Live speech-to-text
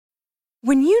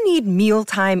When you need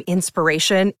mealtime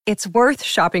inspiration, it's worth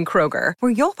shopping Kroger,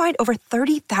 where you'll find over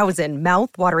 30,000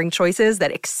 mouth-watering choices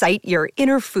that excite your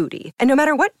inner foodie. And no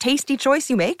matter what tasty choice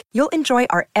you make, you'll enjoy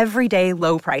our everyday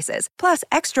low prices, plus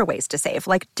extra ways to save,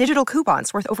 like digital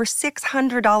coupons worth over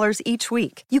 $600 each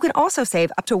week. You can also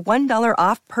save up to $1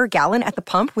 off per gallon at the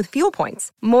pump with fuel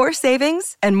points. More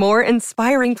savings and more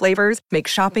inspiring flavors make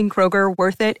shopping Kroger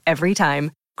worth it every time.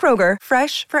 Kroger,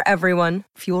 fresh for everyone.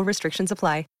 Fuel restrictions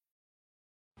apply.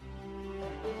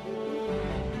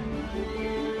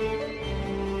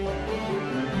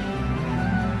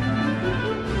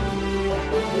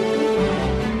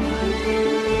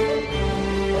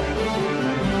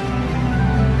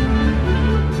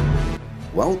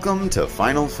 Welcome to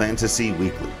Final Fantasy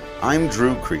Weekly. I'm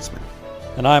Drew Kreisman.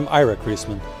 And I'm Ira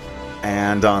Kreisman.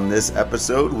 And on this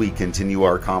episode, we continue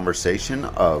our conversation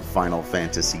of Final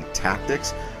Fantasy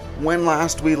Tactics. When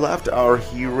last we left our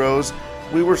heroes,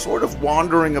 we were sort of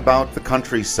wandering about the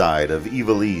countryside of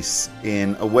Ivalice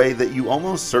in a way that you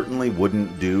almost certainly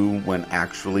wouldn't do when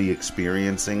actually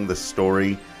experiencing the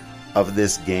story of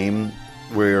this game.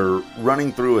 We're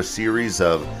running through a series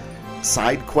of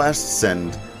side quests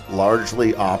and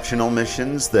largely optional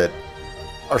missions that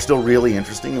are still really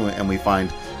interesting and we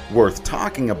find worth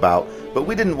talking about, but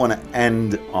we didn't want to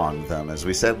end on them. As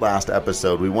we said last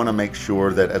episode, we want to make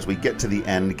sure that as we get to the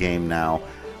end game now,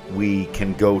 we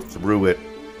can go through it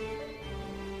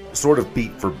sort of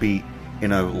beat for beat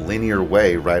in a linear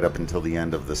way right up until the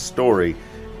end of the story.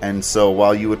 And so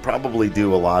while you would probably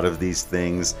do a lot of these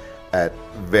things at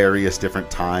various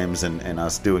different times, and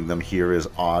us doing them here is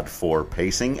odd for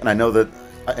pacing, and I know that,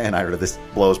 and this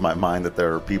blows my mind that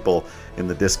there are people in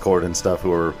the Discord and stuff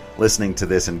who are listening to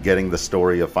this and getting the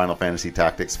story of Final Fantasy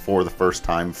Tactics for the first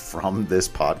time from this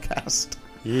podcast.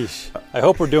 Yeesh. I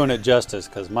hope we're doing it justice,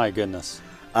 because my goodness.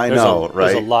 Right?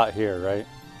 There's a lot here, right?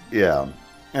 Yeah.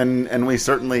 And we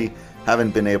certainly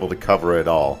haven't been able to cover it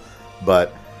all.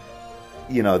 But,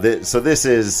 you know, so this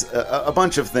is a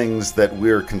bunch of things that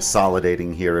we're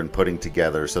consolidating here and putting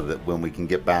together so that when we can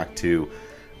get back to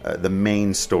the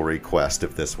main story quest,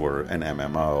 if this were an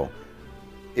MMO,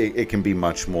 it can be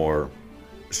much more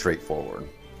straightforward.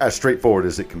 As straightforward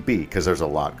as it can be, because there's a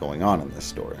lot going on in this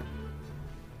story.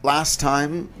 Last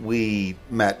time, we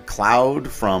met Cloud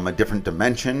from a different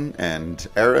dimension and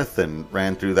Aerith and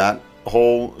ran through that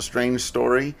whole strange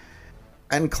story.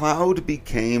 And Cloud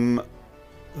became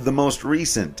the most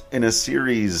recent in a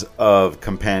series of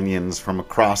companions from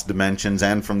across dimensions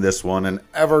and from this one, an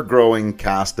ever-growing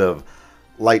cast of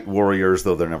light warriors,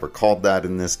 though they're never called that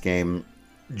in this game,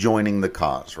 joining the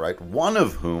cause, right? One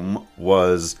of whom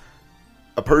was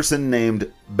a person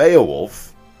named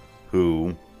Beowulf,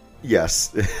 who,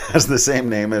 yes, has the same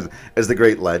name as the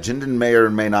great legend and may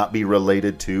or may not be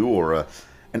related to or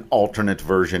an alternate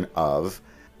version of.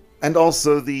 And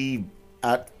also the,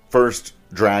 at first,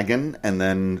 dragon, and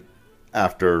then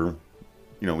after,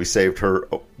 we saved her,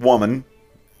 woman,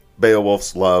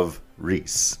 Beowulf's love,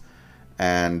 Rhys.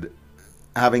 And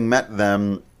having met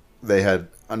them, they had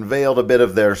unveiled a bit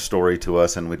of their story to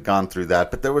us, and we'd gone through that,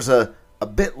 but there was a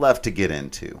bit left to get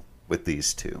into with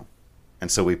these two. And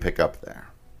so we pick up there.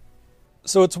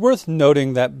 So it's worth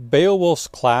noting that Beowulf's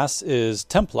class is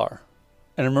Templar.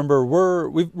 And remember,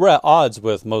 we're at odds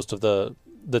with most of the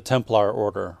Templar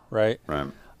order, right?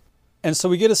 Right. And so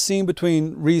we get a scene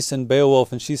between Rhys and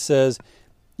Beowulf, and she says,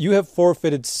 "You have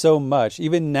forfeited so much.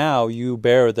 Even now you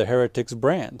bear the heretic's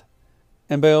brand."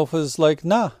 And Beowulf is like,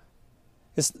 "Nah,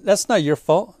 that's not your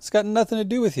fault. It's got nothing to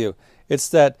do with you. It's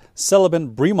that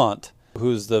Celebrant Bremont,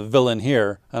 who's the villain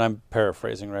here," and I'm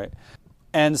paraphrasing, right?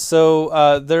 And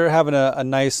so they're having a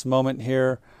nice moment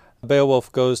here.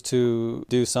 Beowulf goes to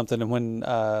do something, and when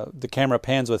the camera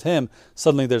pans with him,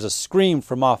 suddenly there's a scream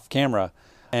from off camera,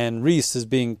 and Rhys is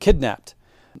being kidnapped.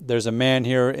 There's a man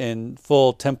here in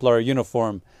full Templar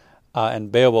uniform,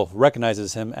 and Beowulf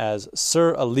recognizes him as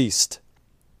Sir Aliste.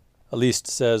 Aliste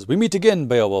says, "We meet again,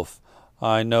 Beowulf.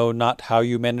 I know not how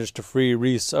you managed to free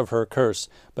Rhys of her curse,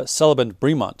 but Celebrant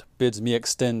Bremont bids me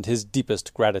extend his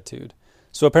deepest gratitude."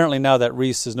 So apparently now that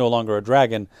Rhys is no longer a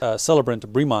dragon,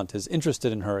 Celebrant Bremont is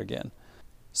interested in her again.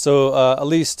 So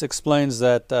Aliste explains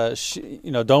that,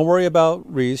 don't worry about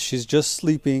Rhys. She's just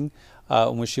sleeping.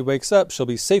 When she wakes up, she'll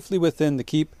be safely within the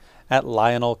keep at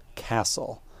Lionel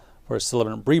Castle, where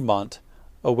Celebrant Bremont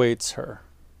awaits her.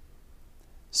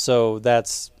 So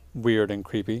that's weird and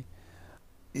creepy.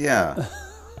 Yeah.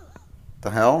 The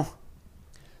hell?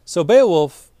 So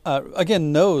Beowulf,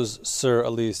 again, knows Sir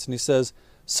Aliste, and he says,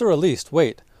 "Sir Aliste,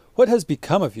 wait, what has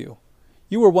become of you?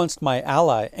 You were once my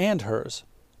ally and hers.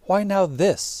 Why now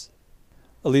this?"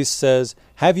 Aliste says,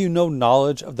 "Have you no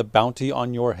knowledge of the bounty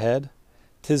on your head?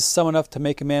 'Tis sum enough to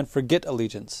make a man forget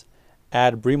allegiance.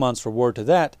 Add Bremont's reward to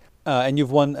that, and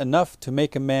you've won enough to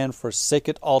make a man forsake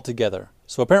it altogether.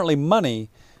 So apparently money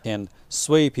can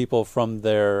sway people from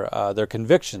their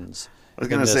convictions. I was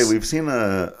going to say, we've seen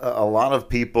a lot of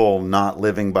people not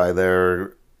living by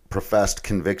their professed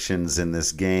convictions in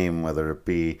this game, whether it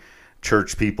be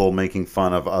church people making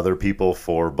fun of other people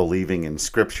for believing in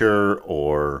scripture,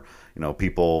 or, you know,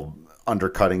 people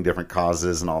undercutting different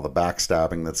causes and all the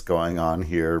backstabbing that's going on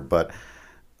here. But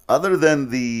other than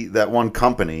that one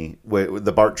company,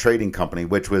 the Bart Trading Company,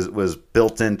 which was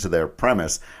built into their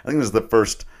premise, I think it was the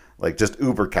first like just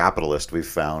uber capitalist we've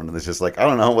found. And it's just like, I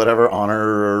don't know, whatever, honor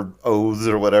or oaths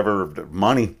or whatever,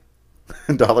 money,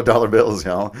 dollar bills,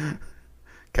 you know,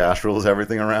 cash rules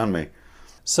everything around me.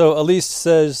 So Elise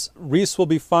says Reese will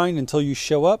be fine until you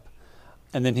show up.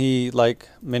 And then he, like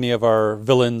many of our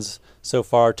villains so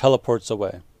far, teleports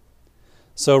away.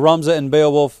 So Ramza and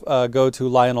Beowulf go to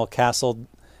Lionel Castle,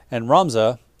 and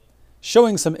Ramza,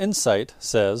 showing some insight,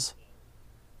 says,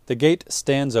 "The gate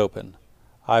stands open.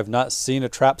 I've not seen a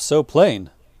trap so plain."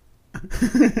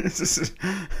 It's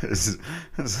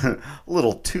a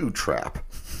little too trap.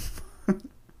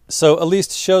 So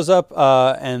Elise shows up,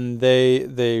 and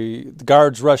the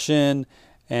guards rush in,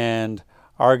 and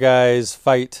our guys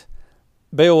fight.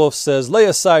 Beowulf says, "Lay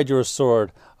aside your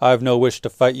sword. I've no wish to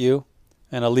fight you."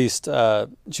 And Elise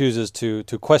chooses to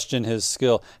question his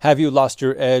skill. "Have you lost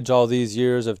your edge all these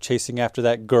years of chasing after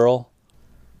that girl?"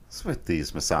 It's with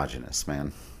these misogynists,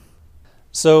 man.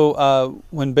 So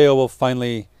when Beowulf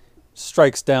finally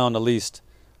strikes down Elise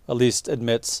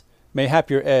admits, "Mayhap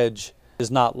your edge is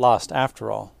not lost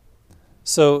after all."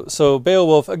 So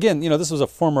Beowulf, again, you know, this was a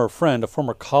former friend, a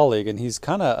former colleague, and he's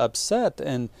kind of upset.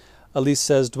 And Elise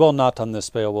says, "Dwell not on this,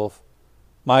 Beowulf.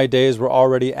 My days were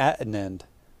already at an end.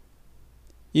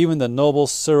 Even the noble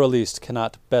Sir Elise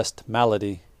cannot best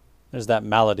malady." There's that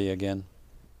malady again.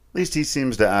 At least he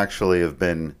seems to actually have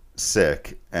been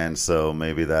sick, and so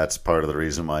maybe that's part of the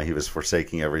reason why he was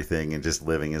forsaking everything and just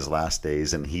living his last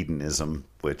days in hedonism,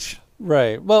 which...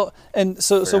 Right. Well, and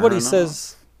so what he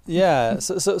says... Yeah,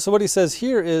 so what he says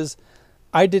here is,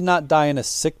 "I did not die in a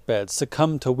sickbed,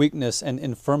 succumb to weakness and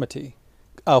infirmity."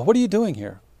 What are you doing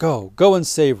here? Go and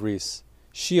save Reese.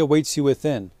 She awaits you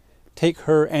within. Take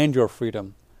her and your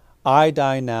freedom. I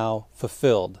die now,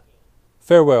 fulfilled.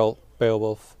 Farewell,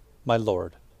 Beowulf, my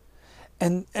lord.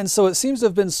 And so it seems to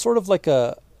have been sort of like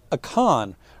a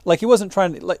con. Like he wasn't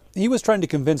trying to, he was trying to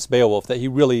convince Beowulf that he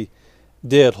really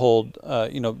did hold,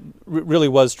 really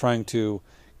was trying to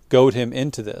goad him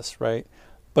into this, right?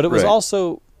 But it was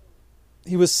also,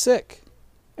 he was sick,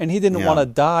 and he didn't want to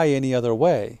die any other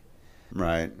way.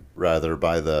 Right, rather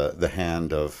by the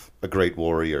hand of a great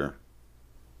warrior.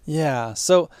 Yeah,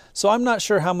 so I'm not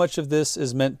sure how much of this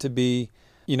is meant to be,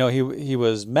 you know, he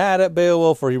was mad at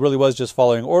Beowulf, or he really was just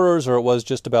following orders, or it was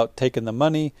just about taking the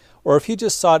money, or if he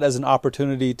just saw it as an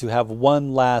opportunity to have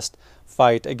one last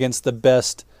fight against the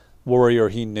best warrior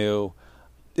he knew.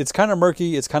 It's kind of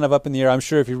murky, it's kind of up in the air. I'm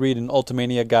sure if you read an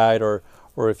Ultimania guide, or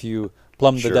if you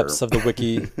plumb the depths of the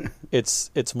wiki,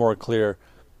 it's more clear.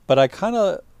 But I kind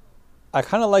of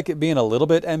like it being a little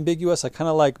bit ambiguous. I kind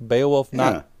of like Beowulf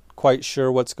not quite sure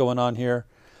what's going on here.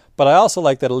 But I also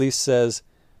like that Elise says,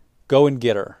 "Go and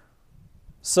get her."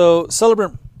 So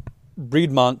Celebrant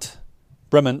Bremont,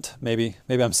 maybe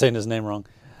I'm saying his name wrong.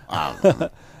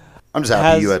 I'm just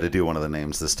happy you had to do one of the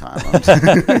names this time.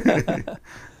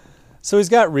 So he's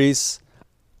got Reese,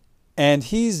 and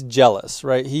he's jealous,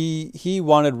 right? He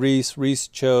wanted Reese. Reese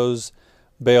chose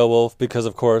Beowulf because,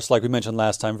 of course, like we mentioned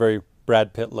last time, very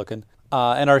Brad Pitt looking.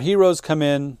 And our heroes come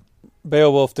in.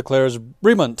 Beowulf declares,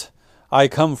 "Bremont, I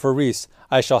come for Reese.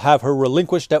 I shall have her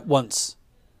relinquished at once."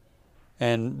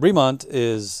 And Bremont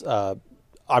is, I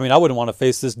wouldn't want to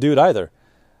face this dude either.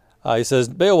 He says,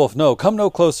 "Beowulf, no, come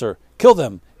no closer. Kill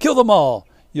them all.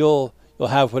 You'll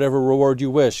have whatever reward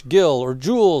you wish, gil or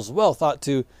jewels, well thought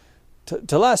to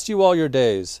last you all your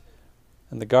days."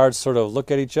 And the guards sort of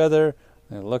look at each other,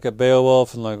 and look at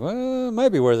Beowulf, and like, well, might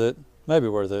be worth it.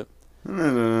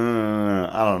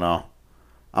 I don't know.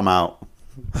 I'm out.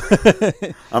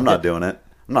 I'm not doing it.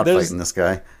 I'm not fighting this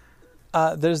guy.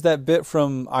 There's that bit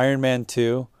from Iron Man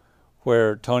 2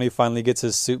 where Tony finally gets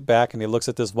his suit back, and he looks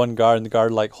at this one guard, and the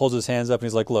guard like holds his hands up, and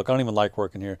he's like, "Look, I don't even like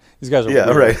working here. These guys are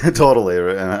weird." Right. Totally.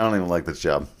 And I don't even like this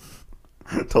job.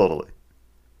 Totally.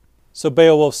 So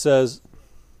Beowulf says,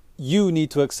 "You need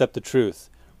to accept the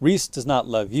truth. Reese does not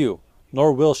love you,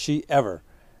 nor will she ever."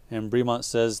 And Bremont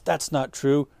says, "That's not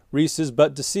true. Reese is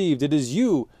but deceived. It is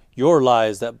your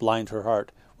lies that blind her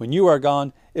heart. When you are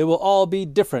gone, it will all be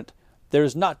different.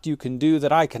 There's naught you can do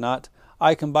that I cannot.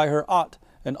 I can buy her aught,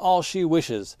 and all she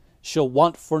wishes. She'll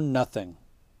want for nothing.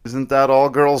 Isn't that all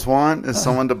girls want? Is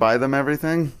someone to buy them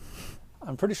everything?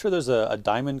 I'm pretty sure there's a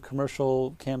diamond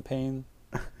commercial campaign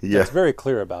Yeah. that's very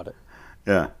clear about it.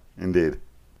 Yeah, indeed.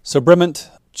 So Brement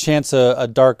chants a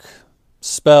dark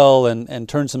spell and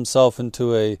turns himself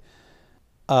into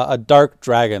a dark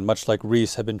dragon, much like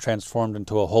Rhys had been transformed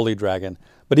into a holy dragon.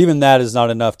 But even that is not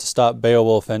enough to stop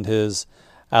Beowulf and his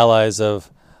allies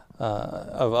of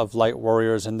light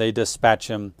warriors, and they dispatch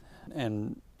him.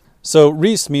 And so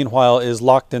Rhys, meanwhile, is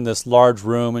locked in this large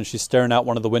room, and she's staring out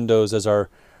one of the windows, as our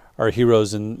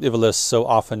heroes in Ivalice so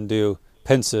often do,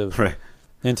 pensive, Right.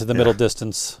 into the middle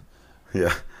distance.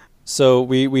 Yeah. So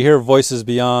we hear voices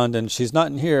beyond, and she's not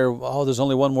in here. Oh, there's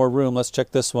only one more room. Let's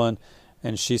check this one.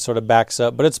 And she sort of backs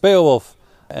up. But it's Beowulf.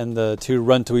 And the two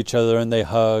run to each other, and they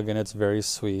hug, and it's very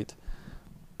sweet.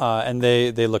 And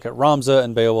they look at Ramza,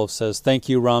 and Beowulf says, "Thank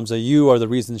you, Ramza. You are the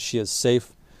reason she is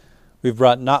safe. We've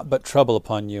brought naught but trouble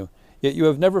upon you. Yet you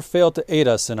have never failed to aid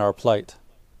us in our plight."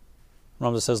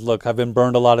 Ramza says, "Look, I've been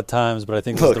burned a lot of times, but I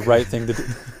think it's the right thing to do."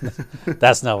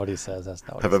 That's not what he says. That's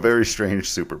not what I have a very strange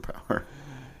superpower.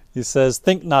 He says,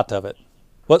 "Think not of it.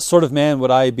 What sort of man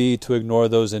would I be to ignore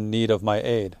those in need of my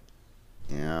aid?"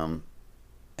 Yeah.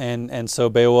 And so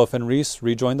Beowulf and Rhys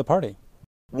rejoin the party.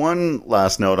 One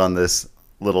last note on this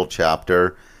little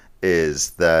chapter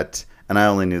is that, and I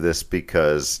only knew this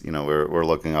because, we're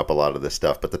looking up a lot of this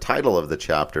stuff, but the title of the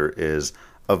chapter is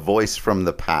A Voice from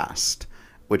the Past,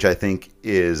 which I think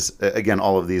is, again,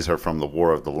 all of these are from the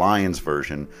War of the Lions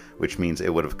version, which means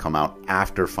it would have come out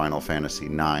after Final Fantasy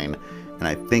IX, and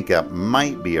I think that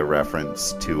might be a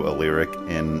reference to a lyric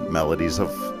in Melodies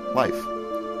of Life.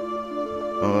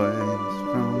 Voice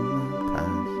from the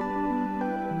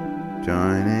past,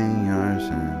 joining yours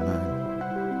and mine.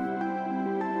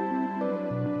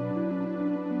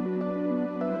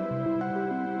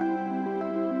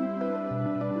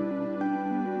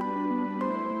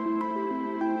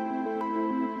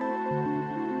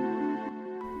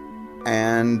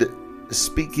 And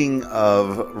speaking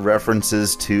of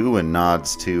references to and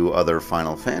nods to other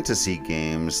Final Fantasy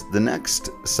games, the next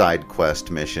side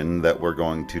quest mission that we're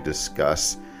going to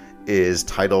discuss is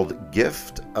titled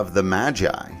Gift of the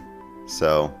Magi.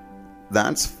 So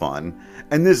that's fun.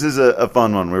 And this is a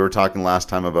fun one. We were talking last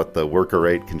time about the Worker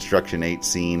 8, Construction 8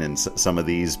 scene, and some of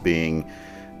these being,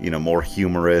 more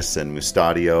humorous, and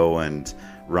Mustadio and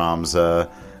Ramza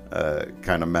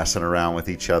kind of messing around with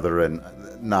each other and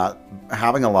not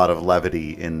having a lot of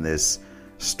levity in this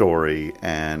story.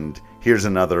 And here's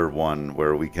another one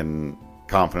where we can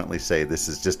confidently say this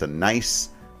is just a nice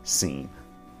scene.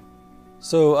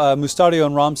 So Mustadio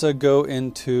and Ramza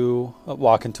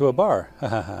walk into a bar.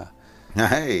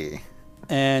 Hey.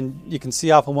 And you can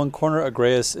see off in one corner,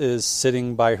 Agreus is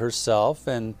sitting by herself,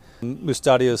 and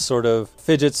Mustadio sort of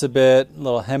fidgets a bit, a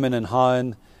little hemming and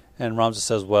hawing, and Ramza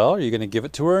says, "Well, are you going to give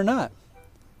it to her or not?"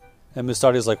 And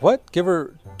Mustadio's like, "What? Give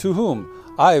her to whom?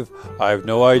 I've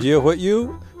no idea what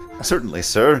you..." Certainly,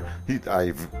 sir.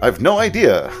 I've no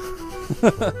idea.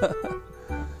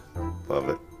 Love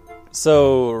it.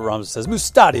 So Ramza says,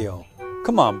 "Mustadio,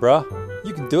 come on, bruh.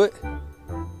 You can do it."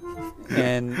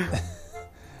 And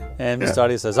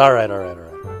Mustadio says, all right.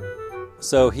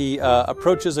 So he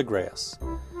approaches Agreus,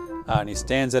 and he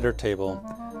stands at her table.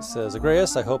 He says,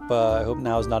 "Agreus, I hope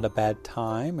now is not a bad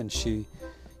time." And she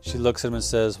looks at him and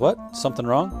says, "What? Something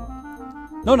wrong?"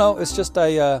 No, it's just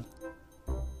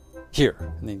here.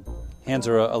 And he hands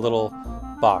her a little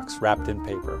box wrapped in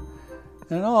paper.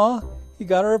 And he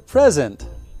got her a present.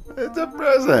 It's a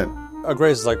present.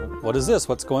 Agreus is like, "What is this?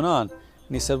 What's going on?"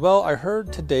 And he said, "Well, I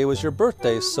heard today was your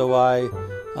birthday, so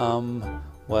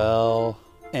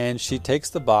And she takes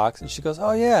the box and she goes,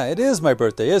 "Oh yeah, it is my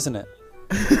birthday, isn't it?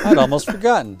 I'd almost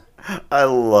forgotten." I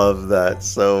love that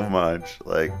so much.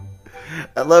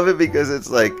 I love it because it's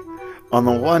on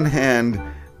the one hand,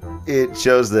 it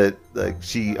shows that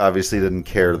she obviously didn't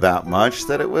care that much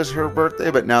that it was her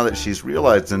birthday, but now that she's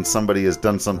realized and somebody has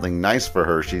done something nice for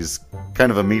her, she's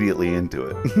kind of immediately into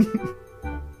it.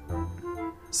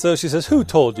 So she says, "Who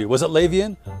told you? Was it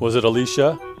Lavian? Was it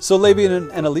Alicia?" So Lavian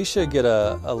and Alicia get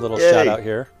a little Yay. shout out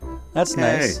here. That's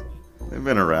nice. Hey, they've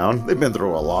been around. They've been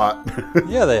through a lot.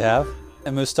 Yeah, they have.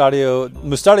 And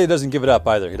Mustadio doesn't give it up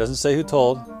either. He doesn't say who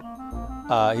told.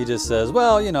 He just says,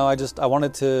 "Well, I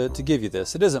wanted to give you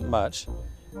this. It isn't much."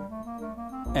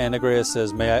 And Agreus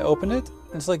says, "May I open it?"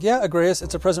 And it's like, "Yeah, Agreus,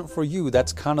 it's a present for you.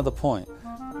 That's kind of the point."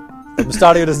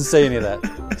 Mustadio doesn't say any of that.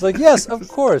 It's like, "Yes, of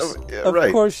course.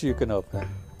 Of course you can open it."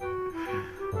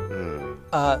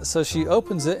 So she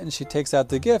opens it and she takes out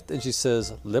the gift and she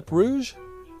says, "Lip rouge?"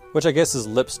 Which I guess is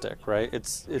lipstick, right?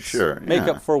 It's Sure,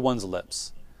 makeup yeah. for one's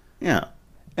lips. Yeah.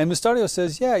 And Mustadio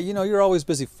says, yeah, you're always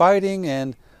busy fighting,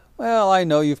 and, well, I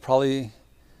know you've probably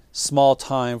small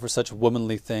time for such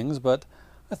womanly things, but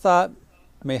I thought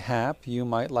mayhap you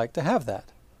might like to have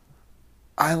that.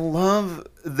 I love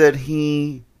that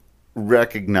he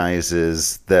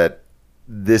recognizes that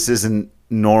this isn't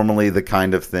normally the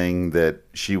kind of thing that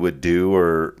she would do,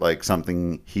 or like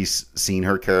something he's seen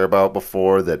her care about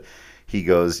before, that he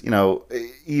goes,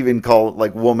 even call it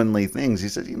like womanly things. He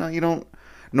says, you don't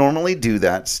normally do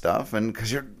that stuff, and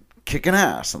because you're kicking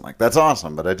ass, and like, that's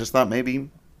awesome, but I just thought maybe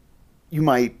you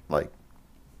might like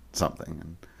something.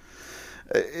 And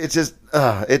it's just,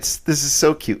 this is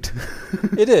so cute.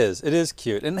 It is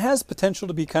cute, and it has potential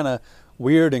to be kind of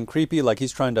weird and creepy, like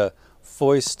he's trying to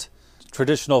foist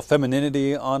traditional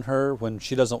femininity on her when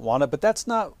she doesn't want it, but that's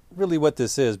not really what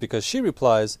this is, because she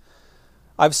replies,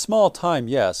 I've small time,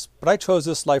 yes, but I chose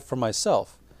this life for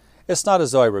myself. It's not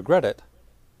as though I regret it.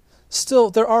 Still,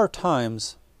 there are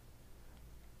times.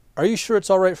 Are you sure it's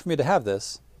all right for me to have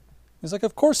this? He's like,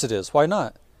 of course it is. Why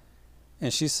not?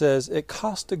 And she says, it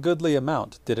cost a goodly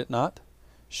amount, did it not?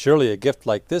 Surely a gift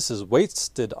like this is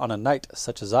wasted on a knight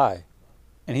such as I.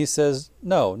 And he says,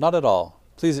 no, not at all.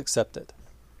 Please accept it.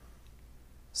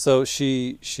 So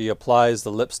she applies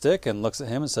the lipstick and looks at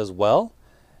him and says, well?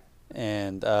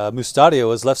 And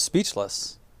Mustadio is left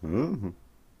speechless. Ooh,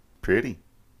 pretty.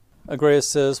 Agreus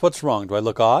says, what's wrong? Do I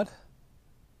look odd?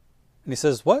 And he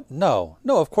says, what? No,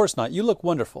 of course not. You look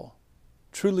wonderful.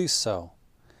 Truly so.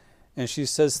 And she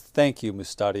says, thank you,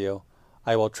 Mustadio.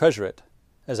 I will treasure it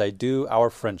as I do our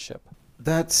friendship.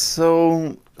 That's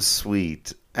so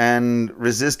sweet. And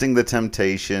resisting the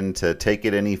temptation to take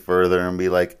it any further and be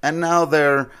like, and now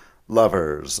they're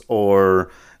lovers,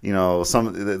 or,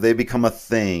 they become a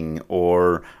thing,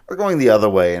 or going the other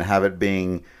way and have it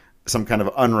being some kind of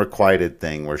unrequited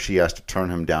thing where she has to turn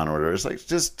him down or whatever. It's like,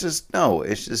 just no.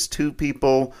 It's just two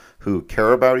people who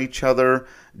care about each other,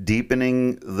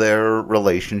 deepening their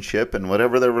relationship, and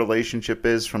whatever their relationship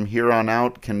is from here on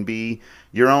out can be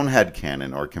your own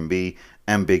headcanon or can be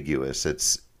ambiguous.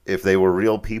 If they were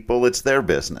real people, it's their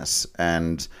business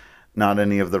and not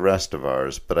any of the rest of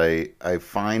ours. But I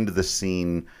find the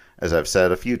scene, as I've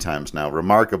said a few times now,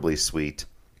 remarkably sweet,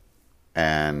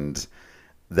 and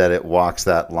that it walks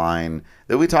that line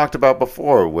that we talked about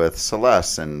before with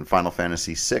Celeste and Final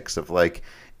Fantasy VI of like,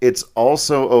 it's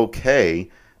also okay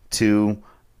to,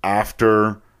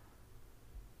 after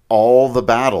all the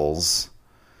battles,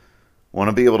 want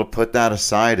to be able to put that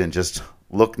aside and just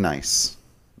look nice.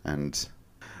 And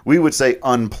we would say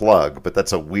unplug, but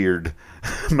that's a weird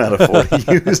metaphor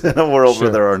to use in a world where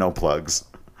there are no plugs.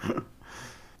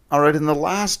 All right, and the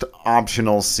last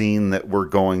optional scene that we're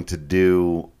going to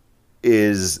do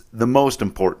is the most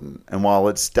important. And while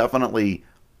it's definitely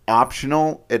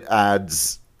optional, it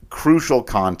adds crucial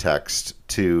context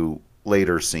to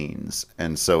later scenes.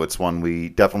 And so it's one we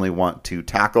definitely want to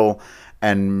tackle,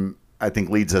 and I think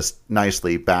leads us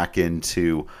nicely back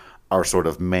into our sort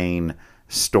of main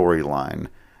storyline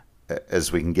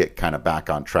as we can get kind of back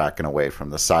on track and away from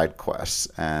the side quests.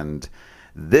 And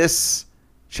this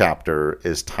chapter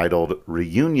is titled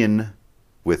Reunion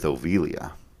with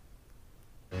Ovelia.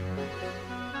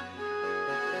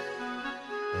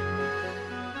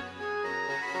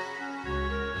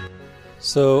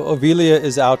 So Ovelia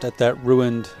is out at that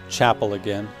ruined chapel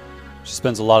again. She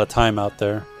spends a lot of time out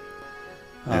there,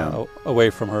 away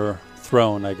from her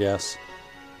throne, I guess.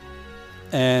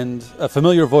 And a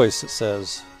familiar voice, it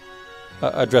says,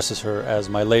 addresses her as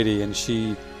my lady, and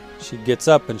she gets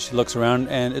up and she looks around,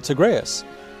 and it's Agreus.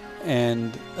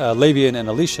 And Lavian and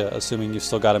Alicia, assuming you've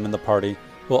still got him in the party,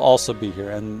 will also be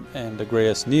here. And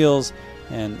Agreus kneels,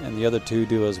 and the other two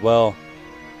do as well.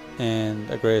 And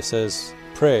Agreus says,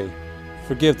 pray,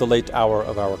 forgive the late hour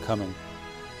of our coming.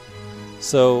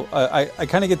 So I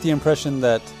kind of get the impression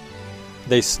that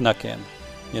they snuck in,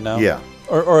 Yeah.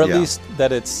 Or at least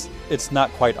that it's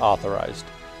not quite authorized.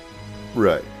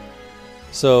 Right.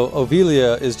 So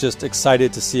Ovelia is just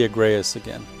excited to see Agreus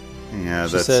again. Yeah,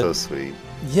 that's so sweet.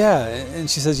 Yeah, and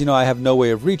she says, I have no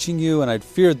way of reaching you, and I'd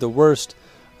feared the worst.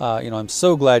 I'm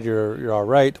so glad you're all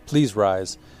right. Please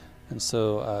rise. And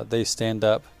so they stand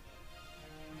up.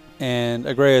 And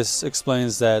Agreus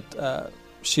explains that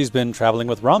she's been traveling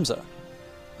with Ramza,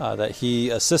 that he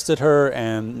assisted her,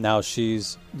 and now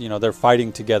she's, they're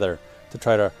fighting together to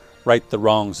try to right the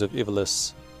wrongs of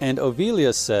Ivalice. And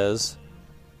Ovelia says,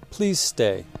 please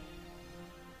stay.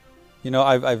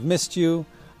 I've missed you.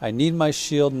 I need my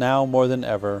shield now more than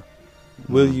ever.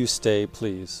 Will you stay,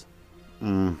 please?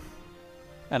 And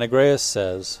Agreus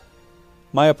says,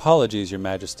 my apologies, your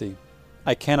majesty.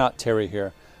 I cannot tarry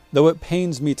here, though it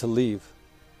pains me to leave.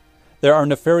 there are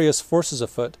nefarious forces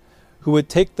afoot, who would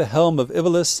take the helm of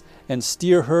Ivalis and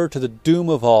steer her to the doom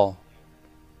of all.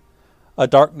 A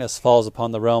darkness falls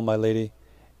upon the realm, my lady,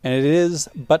 and it is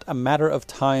but a matter of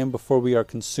time before we are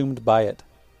consumed by it.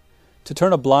 To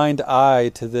turn a blind eye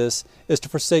to this is to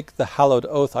forsake the hallowed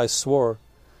oath I swore,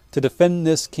 to defend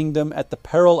this kingdom at the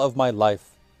peril of my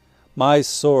life. My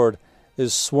sword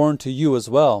is sworn to you as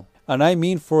well, and I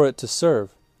mean for it to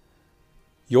serve.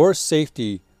 Your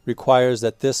safety requires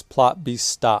that this plot be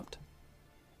stopped.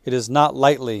 It is not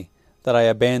lightly that I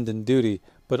abandon duty,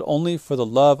 but only for the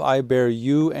love I bear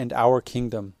you and our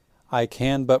kingdom. I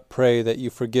can but pray that you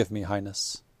forgive me,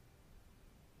 Highness.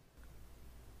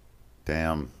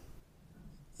 Damn.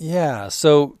 Yeah,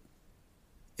 so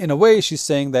in a way she's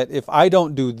saying that if I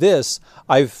don't do this,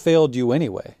 I've failed you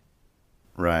anyway.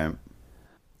 Right.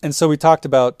 And so we talked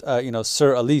about,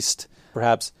 Sir Aliste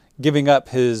perhaps giving up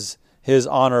his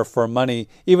honor for money,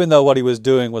 even though what he was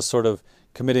doing was sort of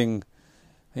committing,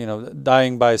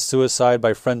 dying by suicide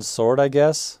by friend's sword, I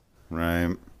guess.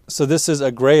 Right. So this is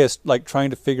Agreus like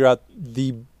trying to figure out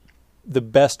the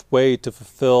best way to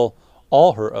fulfill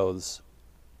all her oaths.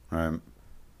 Right.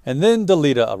 And then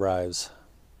Delita arrives.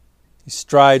 He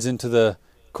strides into the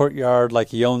courtyard like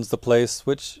he owns the place,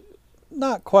 which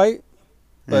not quite,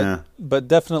 but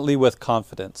definitely with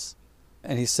confidence.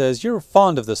 And he says, "You're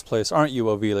fond of this place, aren't you,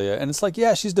 Ovilia?" And it's like,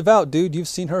 "Yeah, she's devout, dude. You've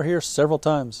seen her here several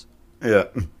times." Yeah.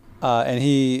 And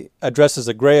he addresses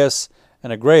Agreus,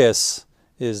 and Agreus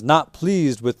is not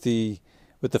pleased with the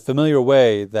familiar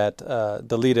way that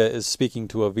Delita is speaking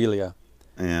to Ovilia.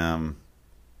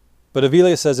 But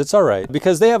Ovilia says it's all right,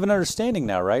 because they have an understanding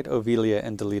now, right? Ovilia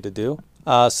and Delita do.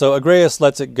 So Agreus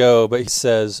lets it go, but he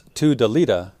says to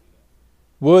Delita,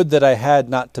 "Would that I had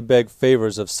not to beg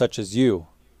favors of such as you."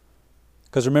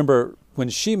 Because remember, when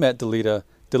she met Delita,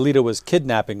 Delita was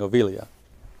kidnapping Ovilia.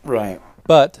 Right.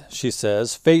 But, she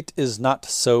says, fate is not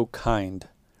so kind.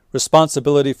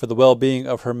 Responsibility for the well-being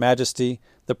of Her Majesty,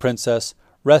 the Princess,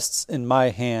 rests in my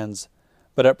hands,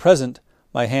 but at present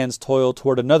my hands toil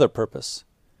toward another purpose.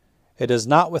 It is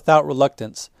not without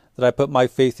reluctance that I put my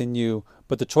faith in you,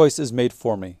 but the choice is made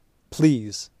for me.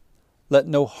 Please, let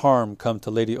no harm come to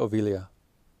Lady Ovilia.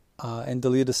 And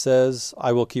Delita says,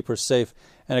 "I will keep her safe."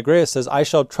 And Agreus says, "I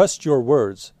shall trust your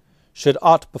words. Should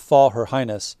aught befall Her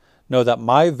Highness, know that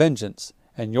my vengeance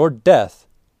and your death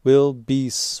will be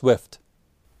swift."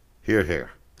 Hear,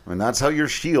 hear. And that's how your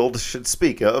shield should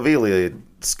speak. Ovilia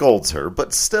scolds her,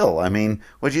 but still,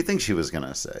 what do you think she was going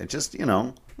to say? Just,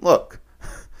 look,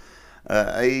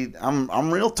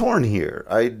 I'm real torn here.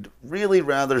 I'd really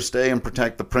rather stay and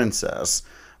protect the princess,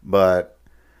 but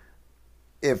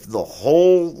if the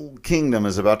whole kingdom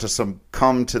is about to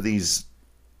succumb to these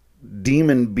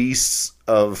demon beasts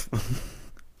of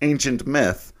ancient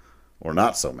myth, or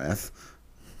not so myth,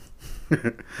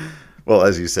 well,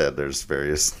 as you said, there's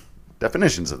various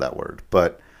definitions of that word,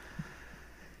 but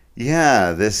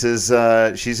yeah, this is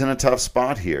she's in a tough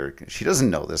spot here. She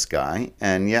doesn't know this guy,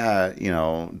 and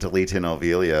Delita and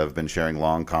Ovilia have been sharing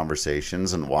long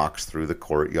conversations and walks through the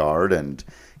courtyard, and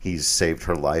he's saved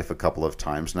her life a couple of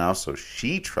times now, so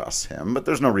she trusts him, but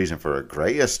there's no reason for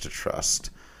Agreus to trust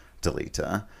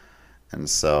Delita, and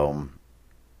so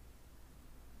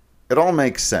it all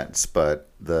makes sense, but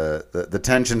the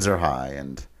tensions are high,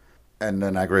 and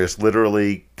then Agreus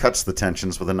literally cuts the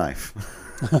tensions with a knife.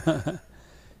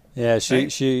 Yeah,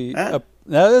 that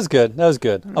was good. That was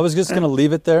good. I was just going to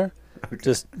leave it there. Okay.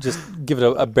 Just give it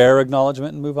a bare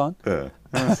acknowledgement and move on.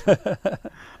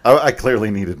 I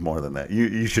clearly needed more than that.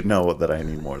 You should know that I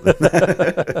need more than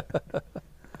that.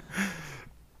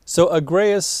 So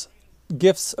Agreus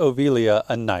gifts Ovilia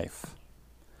a knife.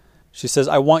 She says,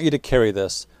 "I want you to carry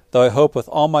this, though I hope with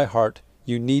all my heart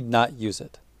you need not use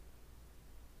it."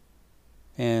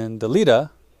 And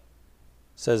Delita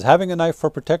says, "Having a knife for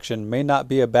protection may not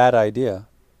be a bad idea."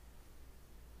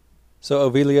 So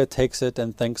Ovilia takes it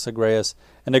and thanks Agreus,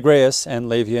 and Agreus and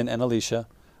Lavian and Alicia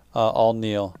all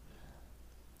kneel.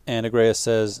 And Agreus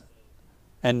says,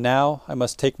 "And now I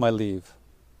must take my leave."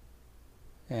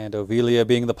 And Ovilia,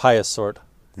 being the pious sort,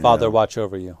 "Father, watch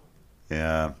over you."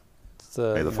 Yeah.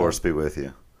 May the force be with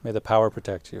you. May the power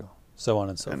protect you. So on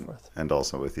and so forth. And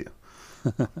also with you.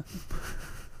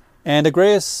 And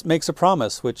Agreus makes a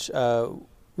promise, which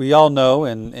we all know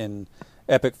in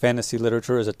epic fantasy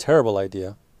literature is a terrible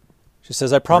idea. She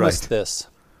says, "I promise this.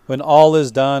 When all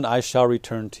is done, I shall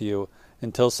return to you.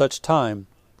 Until such time,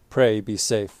 pray be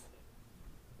safe."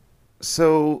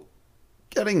 So,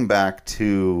 getting back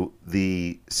to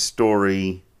the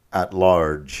story at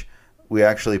large, we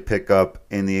actually pick up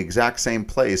in the exact same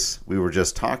place we were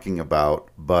just talking about,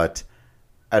 but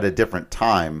at a different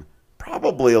time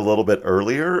probably a little bit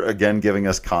earlier, again giving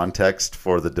us context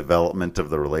for the development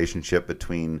of the relationship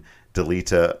between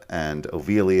Delita and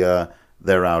Ovilia.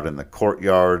 They're out in the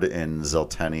courtyard in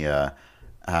Zeltenia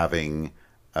having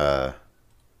a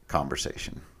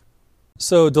conversation.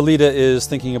 So Delita is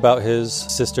thinking about his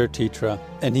sister Titra,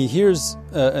 and he hears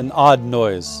an odd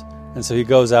noise. And so he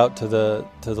goes out to the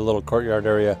little courtyard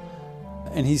area,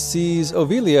 and he sees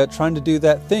Ovilia trying to do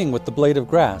that thing with the blade of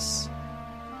grass.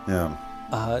 Yeah.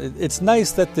 It's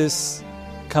nice that this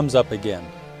comes up again.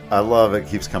 I love it.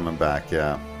 Keeps coming back,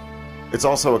 yeah. It's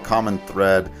also a common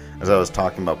thread, as I was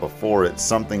talking about before. It's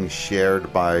something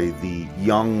shared by the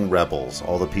young rebels,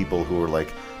 all the people who were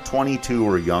like 22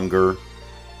 or younger,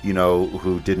 you know,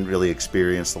 who didn't really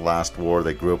experience the last war.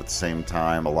 They grew up at the same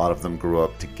time. A lot of them grew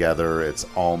up together. It's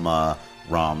Alma,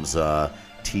 Ramza,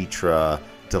 Titra,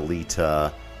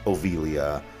 Delita,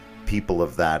 Ovilia, people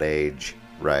of that age,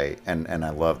 right? And I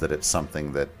love that it's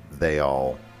something that they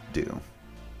all do.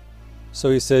 So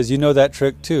he says, you know that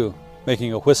trick too,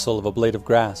 making a whistle of a blade of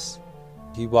grass.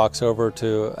 He walks over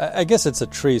to, I guess it's a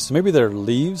tree, so maybe they're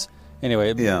leaves. Anyway,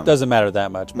 it doesn't matter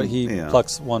that much, but he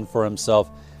plucks one for himself.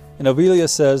 And Ovilia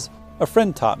says, a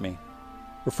friend taught me,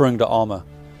 referring to Alma,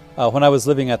 when I was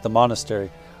living at the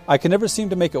monastery. I can never seem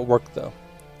to make it work, though.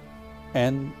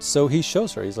 And so he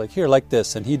shows her. He's like, here, like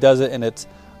this. And he does it, and it's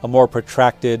a more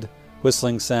protracted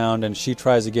whistling sound. And she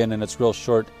tries again, and it's real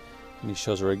short. And he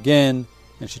shows her again,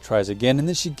 and she tries again. And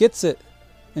then she gets it,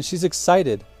 and she's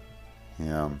excited.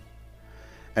 Yeah.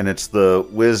 And it's the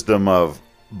wisdom of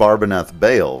Barbaneth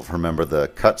Baelv. Remember the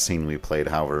cutscene we played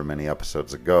however many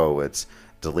episodes ago? It's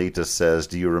Delita says,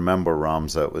 do you remember,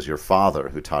 Ramza? It was your father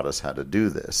who taught us how to do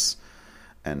this.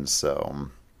 And so,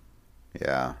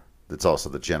 yeah, it's also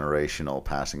the generational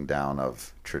passing down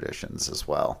of traditions as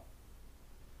well.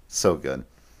 So good.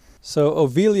 So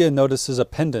Ovilia notices a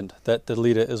pendant that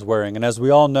Delita is wearing. And as we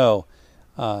all know,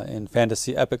 in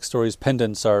fantasy epic stories,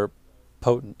 pendants are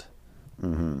potent.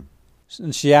 Mm-hmm.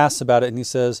 And she asks about it, and he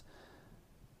says,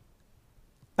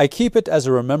 I keep it as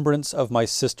a remembrance of my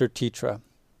sister Titra.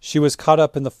 She was caught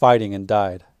up in the fighting and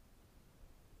died.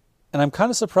 And I'm kind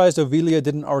of surprised Ovilia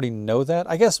didn't already know that.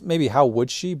 I guess maybe how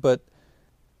would she, but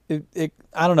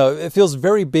I don't know, it feels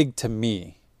very big to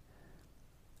me.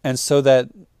 And so that,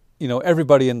 you know,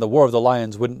 everybody in the War of the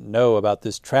Lions wouldn't know about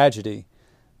this tragedy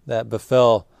that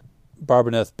befell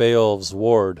Barbaneth Baelv's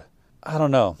ward. I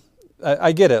don't know.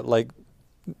 I get it, like,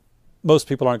 most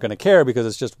people aren't going to care because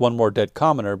it's just one more dead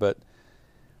commoner, but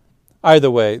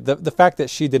either way, the fact that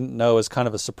she didn't know is kind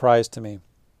of a surprise to me.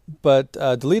 But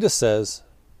Delita says,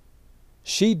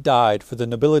 she died for the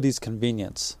nobility's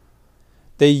convenience.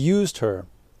 They used her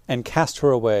and cast her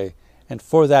away, and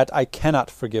for that I cannot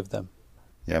forgive them.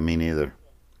 Yeah, me neither.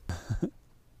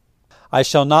 I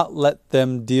shall not let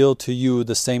them deal to you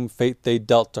the same fate they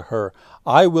dealt to her.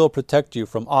 I will protect you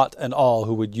from aught and all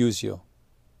who would use you.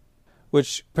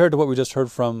 Which, compared to what we just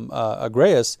heard from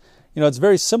Agreus, you know, it's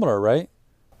very similar, right?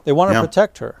 They want to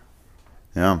protect her.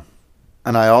 Yeah.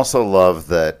 And I also love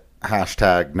that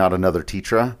hashtag not another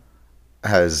Titra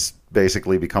has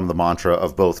basically become the mantra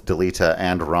of both Delita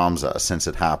and Ramza since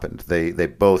it happened. They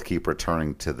both keep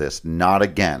returning to this. Not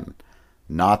again.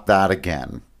 Not that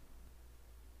again.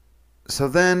 So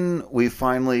then we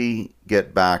finally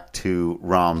get back to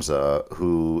Ramza,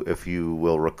 who, if you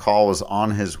will recall, was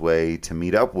on his way to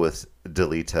meet up with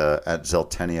Delita at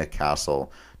Zeltenia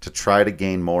Castle to try to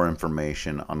gain more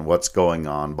information on what's going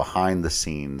on behind the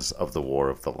scenes of the War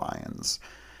of the Lions.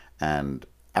 And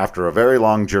after a very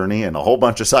long journey and a whole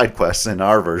bunch of side quests in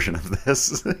our version of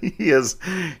this, he has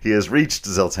reached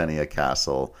Zeltenia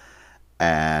Castle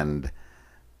and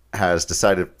has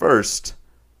decided first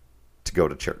to go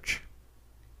to church.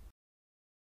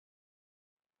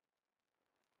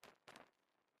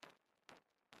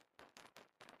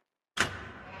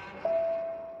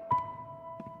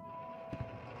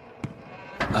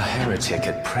 A heretic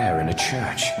at prayer in a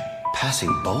church.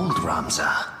 Passing bold,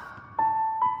 Ramza.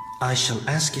 I shall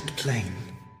ask it plain.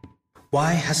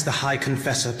 Why has the High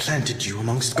Confessor planted you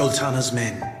amongst Goltana's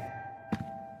men?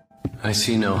 I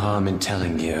see no harm in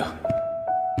telling you.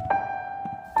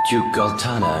 Duke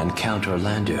Goltana and Count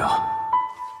Orlando.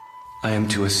 I am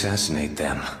to assassinate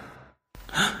them.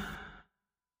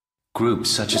 Groups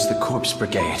such as the Corpse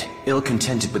Brigade,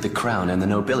 ill-contented with the crown and the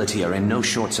nobility, are in no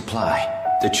short supply.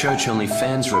 The church only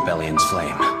fans rebellion's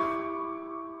flame.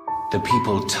 The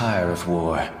people tire of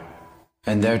war,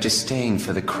 and their disdain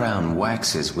for the crown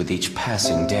waxes with each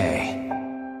passing day.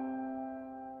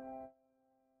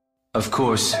 Of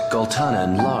course, Goltana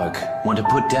and Larg want to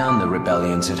put down the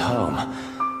rebellions at home,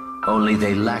 only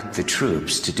they lack the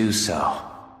troops to do so.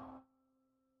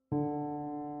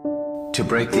 To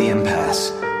break the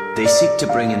impasse, they seek to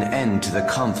bring an end to the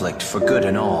conflict for good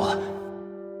and all.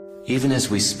 Even as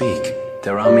we speak,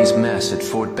 their armies mass at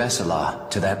Fort Besselah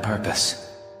to that purpose.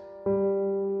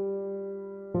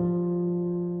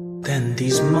 Then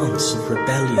these months of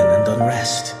rebellion and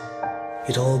unrest,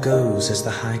 it all goes as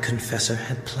the High Confessor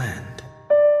had planned.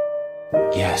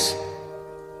 Yes,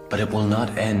 but it will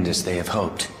not end as they have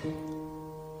hoped.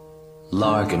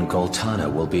 Larg and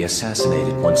Goltana will be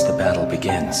assassinated once the battle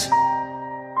begins.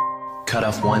 Cut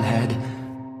off one head,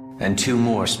 and two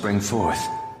more spring forth.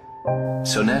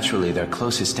 So naturally their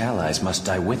closest allies must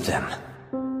die with them.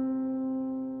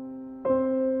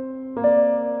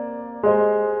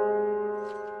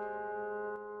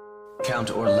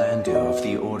 Count Orlando of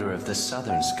the Order of the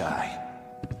Southern Sky,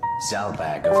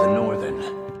 Zalbag of the Northern,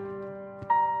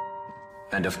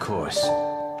 and of course,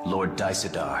 Lord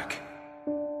Dysadark.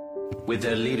 With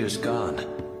their leaders gone,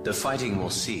 the fighting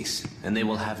will cease, and they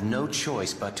will have no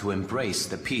choice but to embrace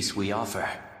the peace we offer.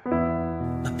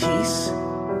 A peace?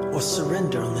 Or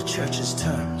surrender on the Church's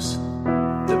terms?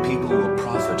 The people will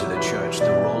proffer to the Church the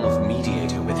role of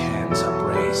mediator with hands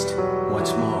upraised.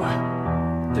 What's more,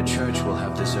 the Church will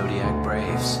have the Zodiac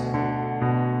Braves.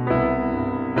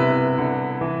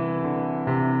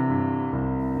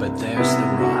 But there's the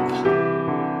rub.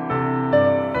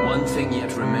 One thing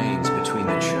yet remains between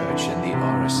the Church and the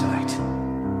Auracite.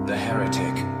 The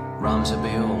heretic, Ramza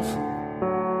Beolf.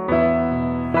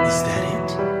 Is that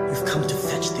it? You've come to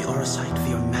fetch the Auracite for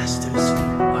your masters?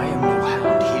 I am no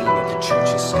hound heeling at the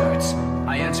Church's skirts.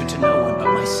 I answer to no one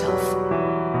but myself.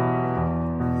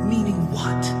 Meaning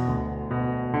what?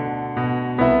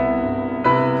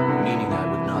 Meaning I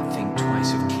would not think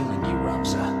twice of killing you,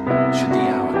 Ramza, should the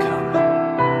hour come.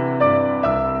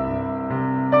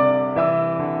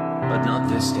 But not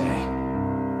this day.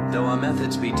 Though our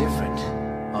methods be different,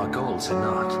 our goals are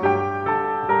not.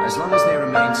 As long as they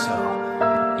remain so,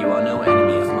 you are no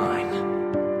enemy of mine.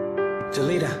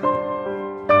 Delita.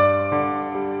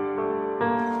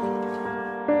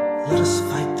 Let us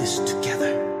fight this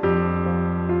together.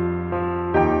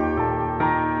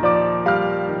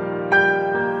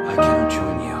 I cannot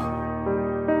join you.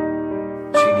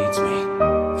 She needs me.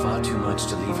 Far too much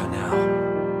to leave her now.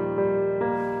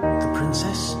 The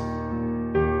princess?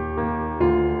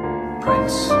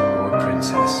 Prince or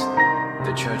princess,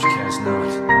 the Church cares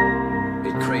not.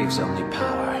 It craves only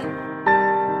power.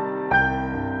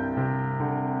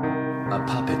 A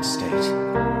puppet state,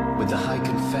 with the High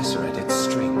Confessor at its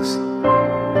strings.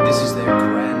 This is their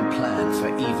grand plan for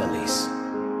Ivalice.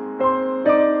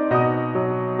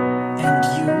 And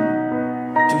you?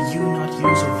 Do you not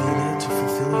use Ovelia to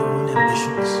fulfill your own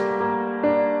ambitions?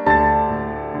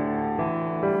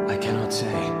 I cannot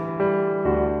say.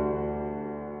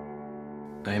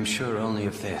 I am sure only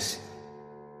of this.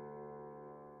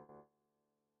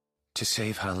 To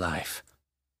save her life,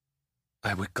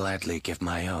 I would gladly give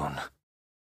my own.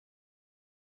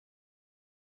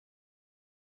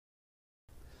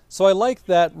 So I like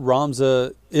that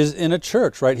Ramza is in a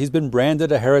church, right? He's been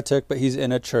branded a heretic, but he's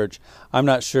in a church. I'm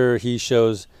not sure he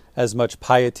shows as much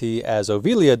piety as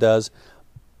Ovelia does,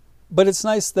 but it's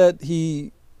nice that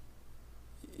he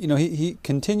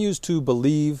continues to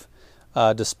believe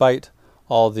despite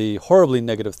all the horribly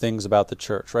negative things about the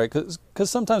church, right?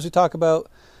 Because sometimes we talk about,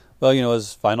 well,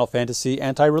 is Final Fantasy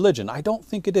anti-religion? I don't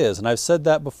think it is, and I've said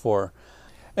that before.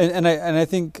 And I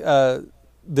think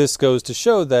this goes to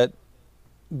show that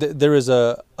there is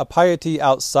a piety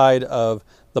outside of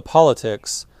the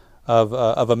politics of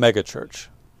a megachurch.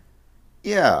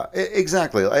 Yeah,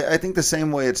 exactly. I think the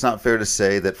same way it's not fair to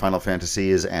say that Final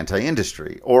Fantasy is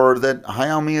anti-industry or that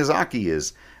Hayao Miyazaki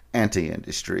is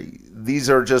anti-industry. These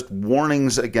are just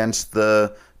warnings against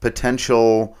the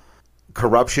potential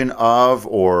corruption of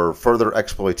or further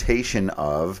exploitation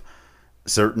of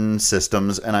certain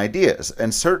systems and ideas.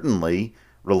 And certainly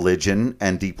religion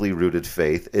and deeply rooted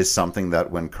faith is something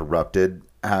that, when corrupted,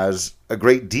 has a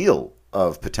great deal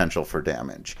of potential for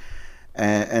damage.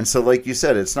 And so, like you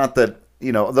said, it's not that,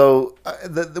 though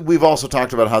we've also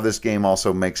talked about how this game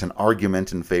also makes an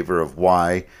argument in favor of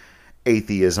why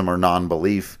atheism or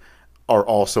non-belief are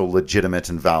also legitimate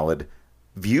and valid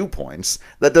viewpoints.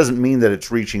 That doesn't mean that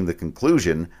it's reaching the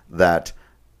conclusion that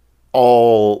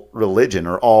all religion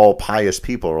or all pious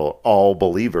people or all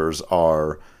believers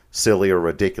are silly or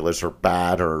ridiculous or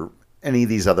bad or any of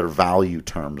these other value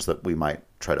terms that we might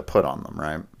try to put on them,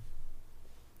 right?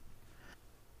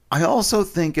 I also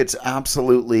think it's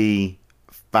absolutely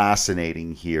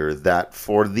fascinating here that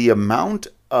for the amount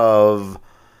of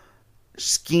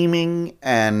scheming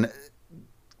and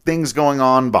things going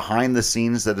on behind the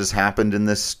scenes that has happened in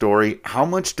this story, how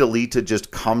much Delita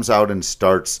just comes out and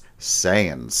starts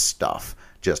saying stuff.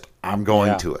 Just, I'm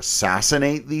going to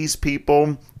assassinate these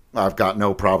people. I've got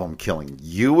no problem killing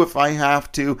you if I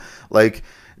have to. Like,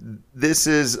 this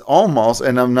is almost,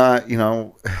 and I'm not,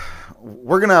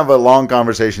 we're going to have a long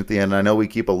conversation at the end. I know we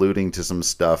keep alluding to some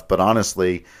stuff, but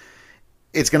honestly,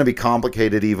 it's going to be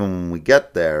complicated even when we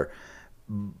get there.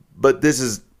 But this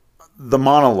is the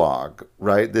monologue,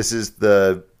 right? This is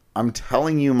I'm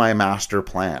telling you my master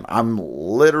plan. I'm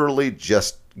literally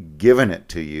just giving it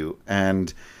to you.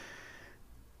 And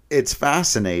it's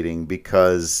fascinating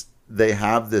because they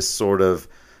have this sort of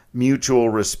mutual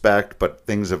respect, but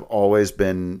things have always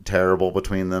been terrible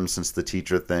between them since the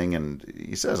teacher thing. And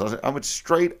he says, I would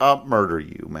straight up murder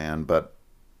you, man, but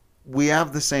we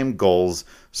have the same goals,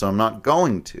 so I'm not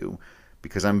going to,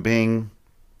 because I'm being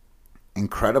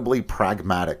incredibly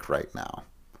pragmatic right now.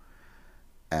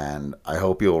 And I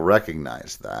hope you'll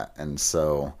recognize that. And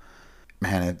so,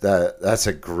 man, that's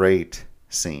a great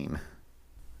scene.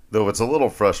 Though it's a little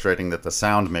frustrating that the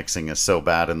sound mixing is so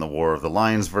bad in the War of the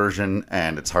Lions version,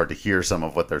 and it's hard to hear some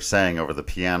of what they're saying over the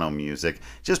piano music.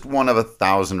 Just one of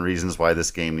 1,000 reasons why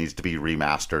this game needs to be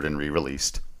remastered and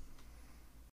re-released.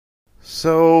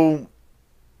 So,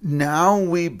 now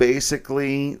we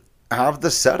basically have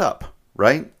the setup,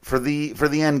 right? For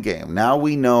the end game. Now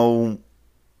we know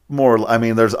more. I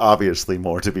mean, there's obviously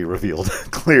more to be revealed,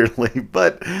 clearly,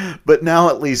 but now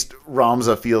at least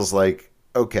Ramza feels like,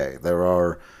 okay,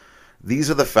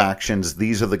 these are the factions,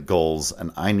 these are the goals,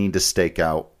 and I need to stake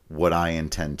out what I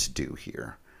intend to do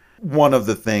here. One of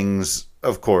the things,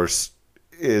 of course,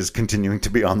 is continuing to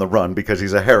be on the run because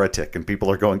he's a heretic and people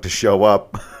are going to show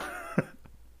up.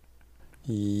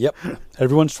 Yep.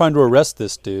 Everyone's trying to arrest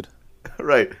this dude.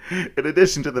 Right. In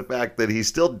addition to the fact that he's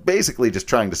still basically just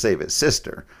trying to save his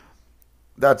sister.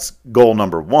 That's goal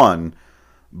number one.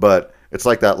 But it's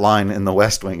like that line in The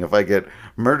West Wing. If I get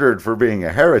murdered for being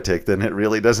a heretic, then it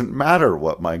really doesn't matter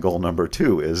what my goal number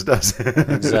 2 is, does it?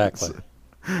 Exactly.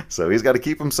 So he's got to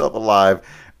keep himself alive,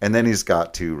 and then he's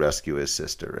got to rescue his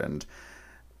sister. And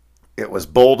it was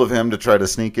bold of him to try to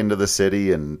sneak into the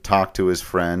city and talk to his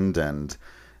friend, and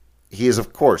he is,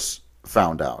 of course,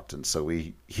 found out. And so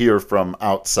we hear from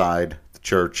outside the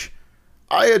church,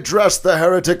 I address the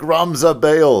heretic Ramza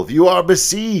Be'lv. You are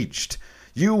besieged.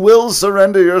 You will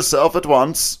surrender yourself at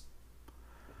once.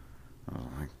 Oh,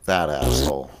 that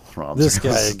asshole. Ramza. This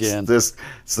guy again.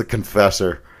 It's the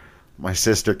confessor. My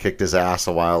sister kicked his ass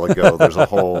a while ago. There's a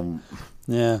whole...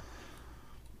 Yeah.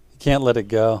 You can't let it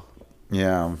go.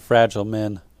 Yeah. Fragile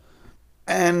men.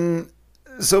 And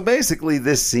so basically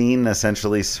this scene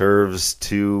essentially serves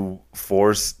to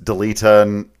force Delita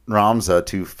and Ramza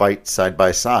to fight side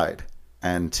by side.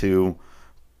 And to,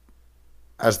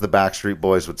 as the Backstreet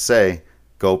Boys would say,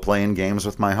 go playing games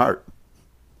with my heart.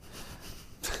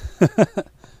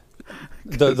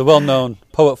 The well-known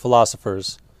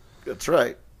poet-philosophers. That's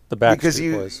right. The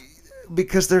Backstreet Boys.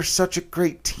 Because they're such a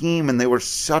great team and they were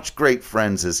such great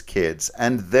friends as kids.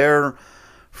 And their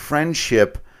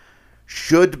friendship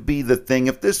should be the thing.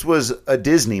 If this was a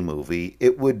Disney movie,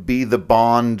 it would be the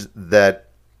bond that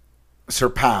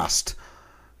surpassed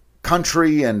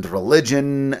country and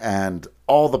religion and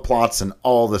all the plots and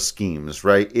all the schemes,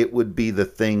 right? It would be the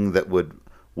thing that would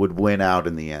win out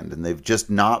in the end. And they've just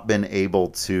not been able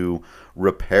to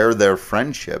repair their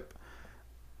friendship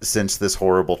since this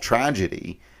horrible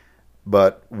tragedy.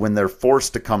 But when they're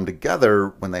forced to come together,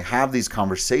 when they have these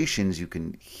conversations, you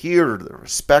can hear the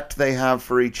respect they have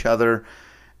for each other.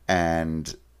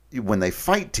 And when they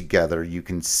fight together, you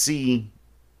can see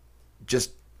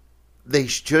just they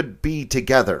should be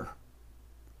together.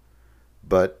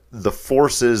 But the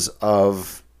forces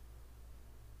of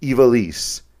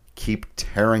Ivalice keep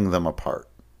tearing them apart.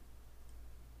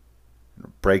 It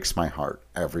breaks my heart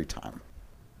every time.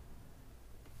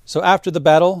 So after the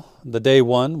battle, the day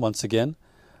one, once again,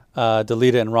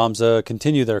 Delita and Ramza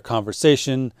continue their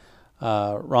conversation.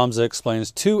 Ramza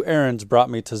explains, 2 errands brought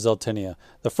me to Zeltinia.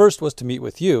 The first was to meet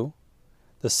with you.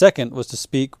 The second was to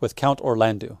speak with Count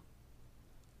Orlandu.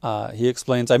 He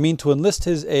explains, I mean to enlist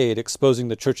his aid exposing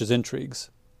the church's intrigues.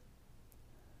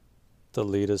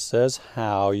 Delita says,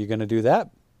 how are you going to do that,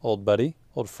 old buddy,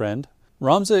 old friend?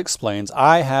 Ramza explains,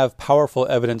 I have powerful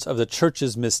evidence of the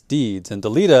church's misdeeds, and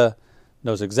Delita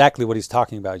knows exactly what he's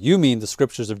talking about. You mean the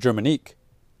scriptures of Germanique.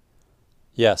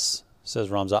 Yes, says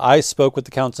Ramza. I spoke with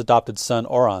the Count's adopted son,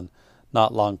 Oran,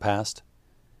 not long past.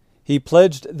 He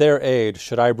pledged their aid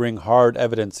should I bring hard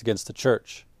evidence against the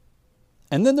church.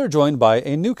 And then they're joined by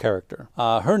a new character.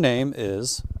 Her name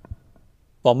is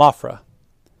Balmafra.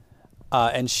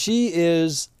 And she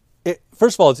is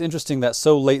First of all, it's interesting that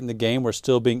so late in the game we're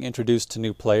still being introduced to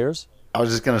new players. I was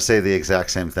just going to say the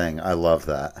exact same thing. I love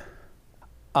that.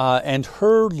 And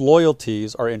her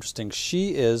loyalties are interesting.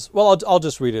 She is, well, I'll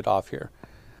just read it off here.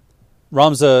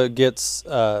 Ramza gets,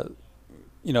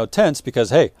 tense because,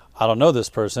 hey, I don't know this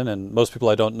person, and most people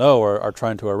I don't know are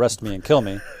trying to arrest me and kill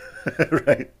me.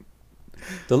 Right.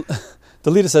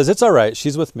 Delita says, it's all right,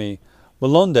 she's with me.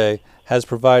 Malonde has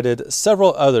provided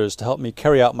several others to help me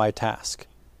carry out my task.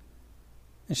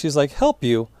 And she's like, help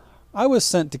you? I was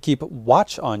sent to keep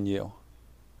watch on you.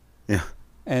 Yeah.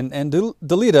 And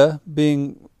Delita,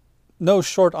 being no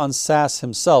short on sass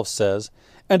himself, says,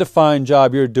 and a fine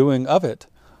job you're doing of it.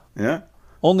 Yeah.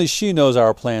 Only she knows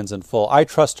our plans in full. I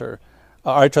trust her.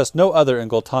 I trust no other in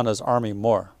Goltana's army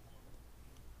more.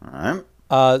 All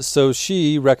right. So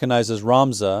she recognizes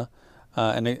Ramza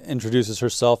and introduces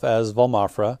herself as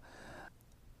Valmafra.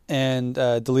 And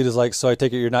Delita's like, so I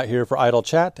take it you're not here for idle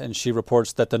chat? And she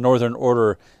reports that the Northern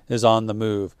Order is on the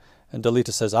move. And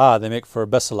Delita says, they make for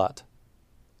Besalat.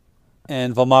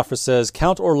 And Valmafra says,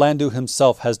 Count Orlando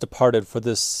himself has departed for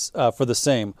the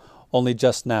same, only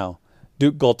just now.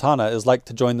 Duke Goltana is like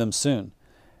to join them soon,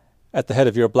 at the head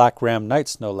of your Black Ram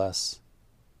Knights, no less.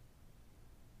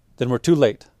 Then we're too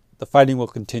late. The fighting will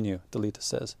continue, Delita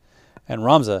says. And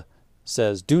Ramza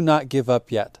says, do not give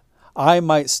up yet. I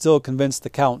might still convince the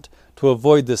Count to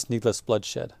avoid this needless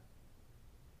bloodshed.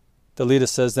 Delita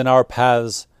says, then our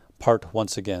paths part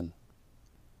once again.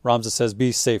 Ramza says,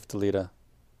 be safe, Delita.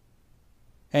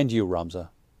 And you, Ramza.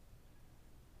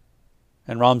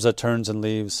 And Ramza turns and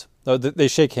leaves. They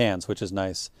shake hands, which is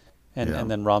nice.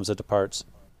 And then Ramza departs.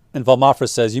 And Valmafra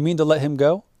says, you mean to let him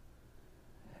go?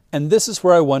 And this is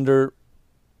where I wonder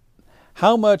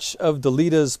how much of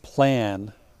Delita's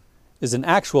plan is an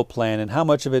actual plan and how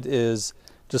much of it is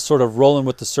just sort of rolling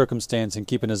with the circumstance and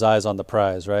keeping his eyes on the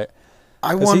prize, right?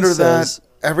 I wonder that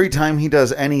every time he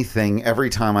does anything, every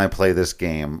time I play this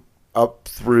game, up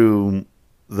through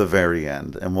the very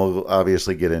end, and we'll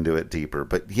obviously get into it deeper,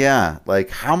 but yeah, like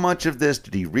how much of this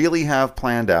did he really have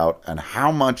planned out, and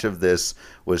how much of this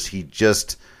was he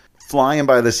just flying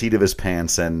by the seat of his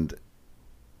pants and,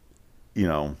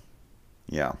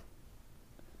 yeah.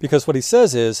 Because what he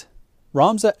says is,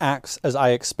 Ramza acts as I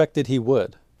expected he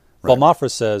would. Right.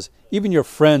 Valmafra says, even your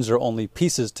friends are only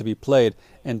pieces to be played,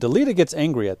 and Delita gets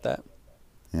angry at that.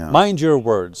 Yeah. Mind your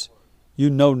words. You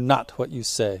know not what you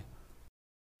say.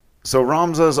 So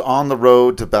Ramza's on the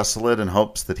road to Besalit in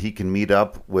hopes that he can meet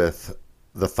up with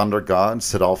the Thunder God,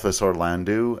 Sidolphus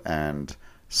Orlandu, and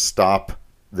stop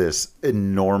this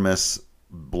enormous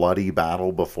bloody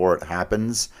battle before it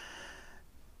happens.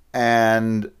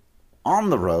 And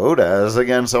on the road, as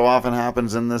again so often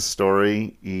happens in this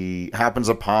story, he happens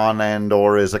upon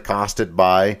and/or is accosted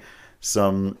by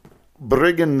some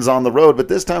brigands on the road, but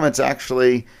this time it's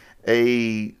actually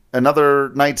another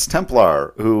Knights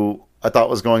Templar who I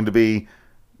thought was going to be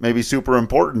maybe super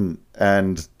important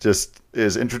and just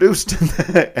is introduced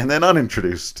and then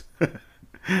unintroduced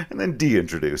and then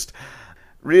de-introduced.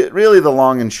 Really the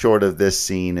long and short of this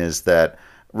scene is that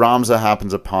Ramza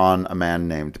happens upon a man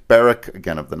named Beric,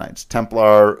 again of the Knights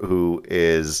Templar, who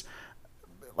is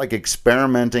like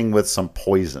experimenting with some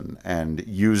poison and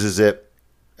uses it,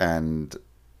 and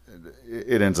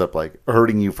it ends up like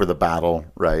hurting you for the battle,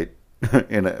 right?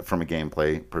 From a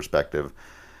gameplay perspective.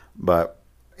 But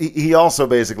he also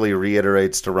basically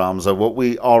reiterates to Ramza what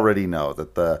we already know,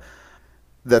 that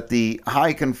the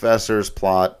High Confessor's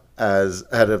plot as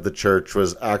head of the church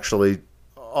was actually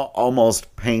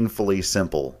almost painfully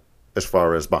simple as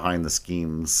far as behind the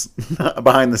scenes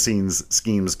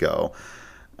schemes go.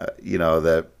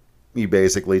 That he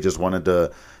basically just wanted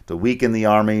to weaken the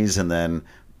armies and then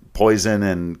poison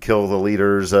and kill the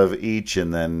leaders of each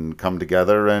and then come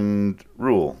together and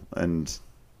rule and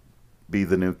be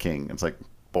the new king. It's like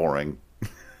boring.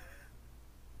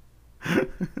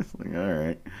 It's like,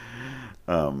 all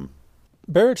right.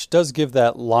 Beric does give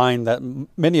that line that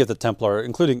many of the Templar,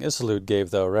 including Isilud, gave,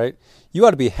 though, right? You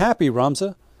ought to be happy,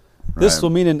 Ramza. This Right.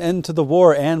 will mean an end to the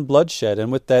war and bloodshed, and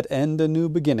with that end a new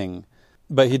beginning.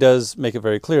 But he does make it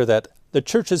very clear that the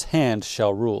church's hand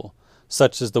shall rule.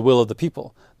 Such is the will of the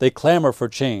people. They clamor for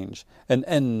change, an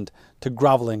end to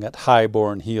groveling at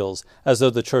high-born heels, as though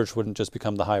the church wouldn't just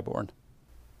become the high-born.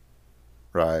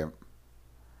 Right.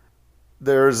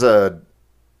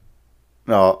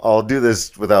 I'll do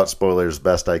this without spoilers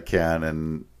best I can,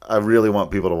 and I really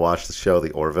want people to watch the show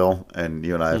The Orville, and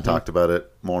you and I have talked about it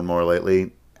more and more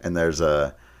lately, and there's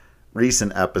a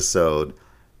recent episode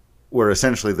where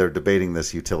essentially they're debating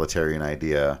this utilitarian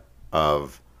idea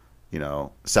of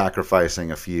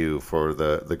sacrificing a few for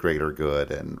the greater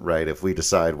good, and right, if we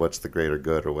decide what's the greater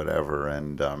good or whatever.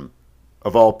 And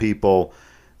of all people,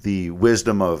 the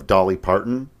wisdom of Dolly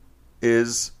Parton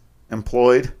is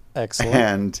employed. Excellent.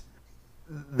 And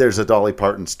there's a Dolly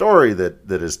Parton story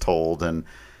that is told, and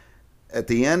at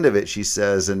the end of it she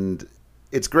says, and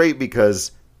it's great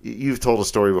because you've told a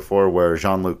story before where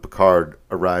Jean-Luc Picard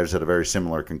arrives at a very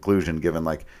similar conclusion, given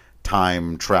like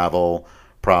time travel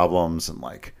problems and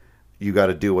like you got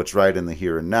to do what's right in the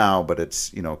here and now, but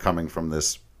it's coming from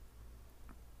this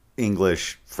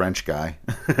English French guy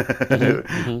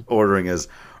ordering his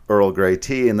Earl Grey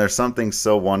tea. And there's something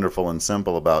so wonderful and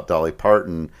simple about Dolly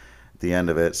Parton at the end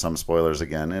of it, some spoilers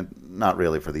again, and not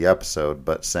really for the episode,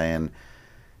 but saying,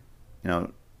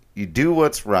 you do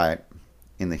what's right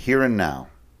in the here and now,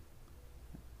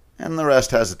 and the rest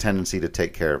has a tendency to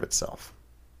take care of itself.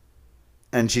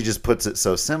 And she just puts it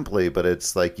so simply, but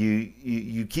it's like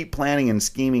you keep planning and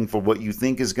scheming for what you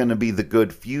think is going to be the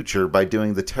good future by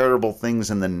doing the terrible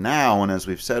things in the now. And as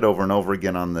we've said over and over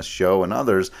again on this show and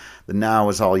others, the now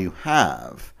is all you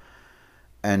have.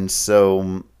 And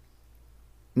so,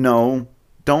 no,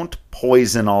 don't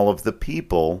poison all of the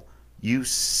people, you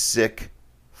sick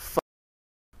fuck.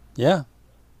 Yeah.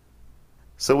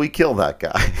 So we kill that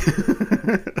guy.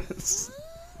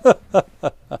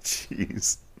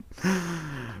 Jeez.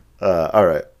 All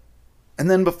right. And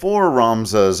then before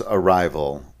Ramza's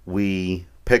arrival, we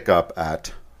pick up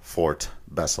at Fort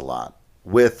Besselat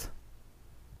with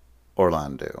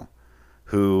Orlando,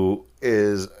 who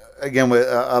is, again,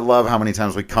 I love how many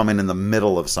times we come in the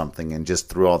middle of something and just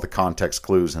through all the context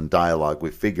clues and dialogue, we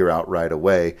figure out right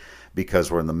away,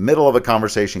 because we're in the middle of a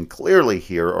conversation. Clearly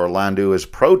here, Orlando is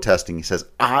protesting. He says,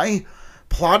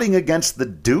 plotting against the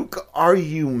Duke? Are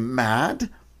you mad?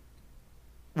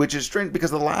 Which is strange,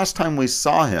 because the last time we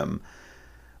saw him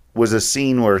was a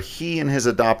scene where he and his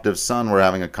adoptive son were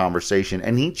having a conversation,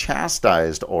 and he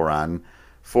chastised Oran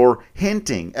for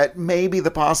hinting at maybe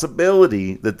the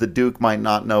possibility that the Duke might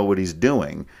not know what he's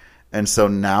doing. And so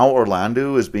now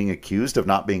Orlando is being accused of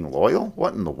not being loyal?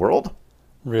 What in the world?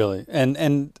 Really?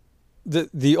 And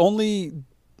the only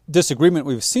disagreement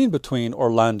we've seen between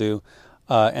Orlando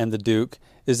and the Duke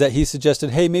is that he suggested,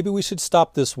 hey, maybe we should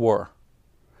stop this war.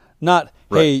 Not,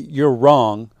 hey, you're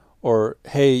wrong, or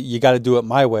hey, you got to do it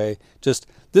my way. Just,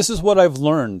 this is what I've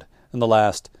learned in the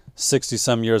last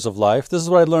 60-some years of life. This is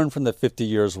what I learned from the 50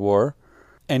 Years' War.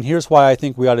 And here's why I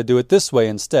think we ought to do it this way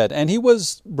instead. And he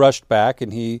was brushed back,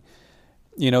 and he's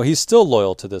still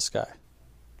loyal to this guy.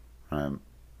 But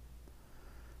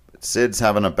Sid's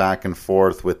having a back and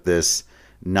forth with this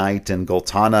knight, and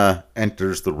Goltana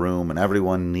enters the room, and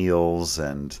everyone kneels,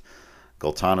 and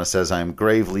Goltana says, I am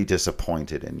gravely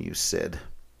disappointed in you, Sid.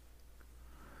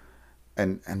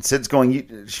 And Sid's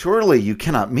going, surely you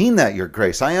cannot mean that, your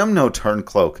grace. I am no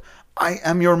turncloak. I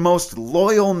am your most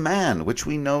loyal man, which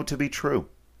we know to be true.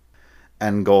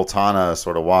 And Goltana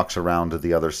sort of walks around to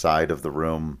the other side of the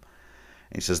room.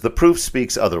 And he says, the proof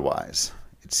speaks otherwise.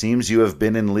 It seems you have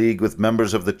been in league with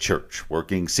members of the church,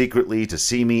 working secretly to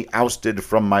see me ousted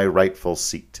from my rightful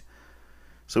seat.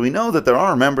 So we know that there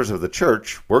are members of the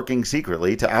church working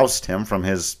secretly to oust him from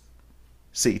his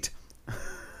seat.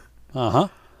 Uh-huh.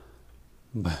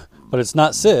 But it's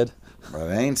not Sid. But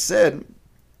it ain't Sid.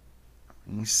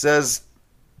 He says,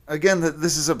 again, that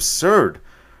this is absurd.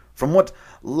 From what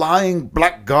lying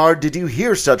blackguard did you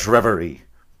hear such reverie?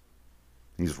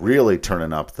 He's really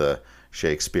turning up the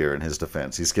Shakespeare in his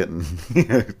defense. He's getting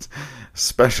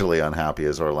especially unhappy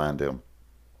as Orlando.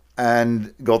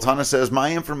 And Goltana says,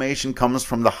 my information comes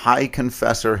from the High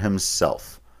Confessor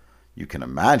himself. You can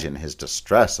imagine his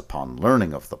distress upon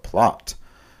learning of the plot.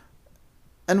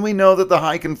 And we know that the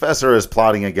High Confessor is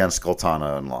plotting against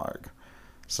Goltana and Larg.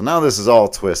 So now this is all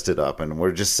twisted up, and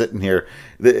we're just sitting here.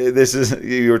 This is,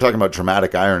 you were talking about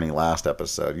dramatic irony last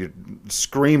episode. You're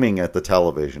screaming at the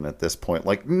television at this point,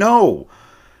 like, no!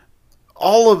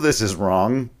 All of this is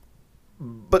wrong,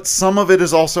 but some of it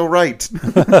is also right.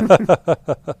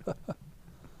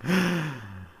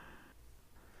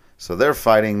 So they're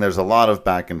fighting. There's a lot of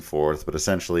back and forth, but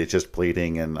essentially it's just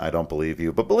pleading and I don't believe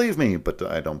you, but believe me, but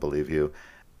I don't believe you.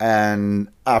 And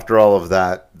after all of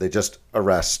that, they just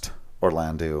arrest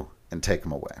Orlando and take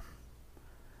him away.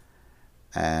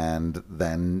 And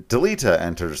then Delita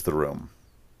enters the room,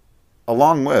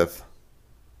 along with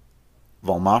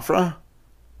Valmafra.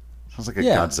 Sounds like a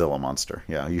Godzilla monster.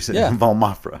 Yeah, you said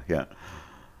Valmafra, yeah.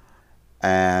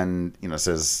 And,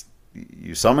 says,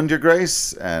 you summoned your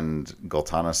grace? And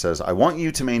Goltana says, I want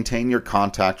you to maintain your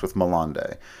contact with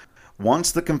Malande.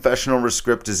 Once the confessional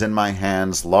rescript is in my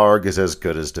hands, Larg is as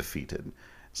good as defeated.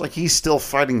 It's like he's still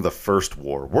fighting the first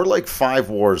war. We're like 5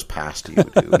 wars past you,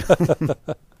 dude.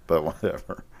 But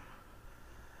whatever.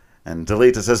 And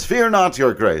Delita says, "Fear not,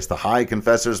 your grace. The High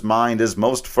Confessor's mind is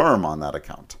most firm on that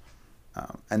account."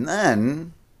 And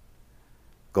then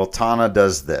Goltana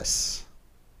does this.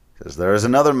 Because there is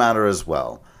another matter as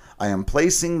well. "I am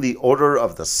placing the Order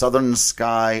of the Southern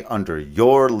Sky under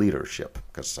your leadership."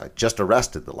 Because I just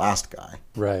arrested the last guy.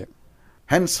 Right.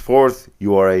 "Henceforth,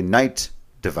 you are a knight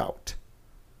devout."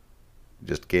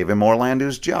 Just gave him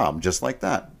Orlando's job, just like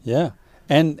that. Yeah.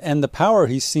 And the power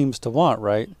he seems to want,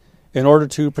 right? In order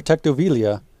to protect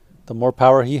Ovilia, the more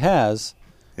power he has,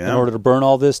 in order to burn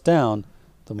all this down,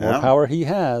 the more power he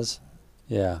has.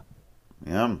 Yeah.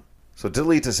 Yeah. So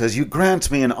Delita says, "You grant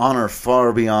me an honor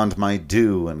far beyond my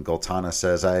due." And Goltana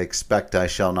says, "I expect I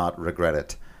shall not regret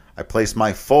it. I place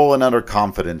my full and utter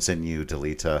confidence in you,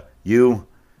 Delita. You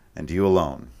and you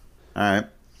alone." All right.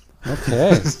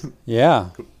 Okay. Yeah.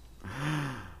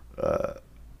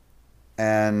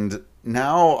 And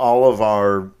now all of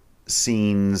our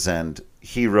scenes and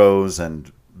heroes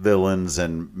and villains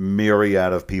and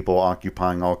myriad of people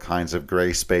occupying all kinds of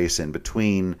gray space in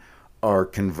between are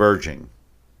converging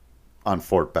on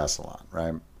Fort Bessalon,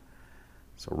 right?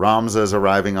 So Ramza is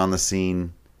arriving on the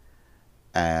scene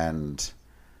and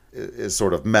is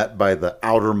sort of met by the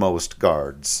outermost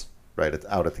guards, right,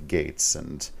 out at the gates,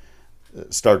 and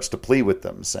starts to plead with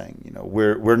them, saying,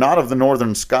 we're not of the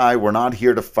Northern Sky. We're not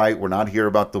here to fight. We're not here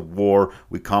about the war.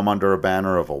 We come under a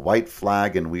banner of a white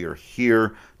flag, and we are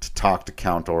here to talk to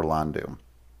Count Orlando,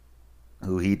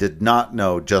 who he did not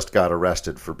know just got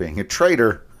arrested for being a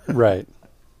traitor. Right.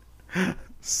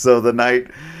 So the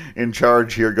knight in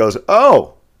charge here goes,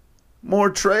 "Oh, more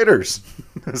traitors."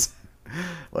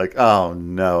 Like, oh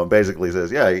no. And basically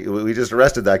says, "Yeah, we just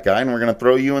arrested that guy, and we're going to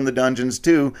throw you in the dungeons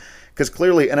too." Because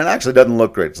clearly, and it actually doesn't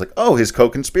look great. It's like, oh, his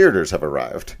co-conspirators have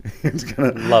arrived. It's kind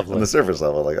of lovely on the surface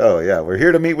level, like, oh yeah, we're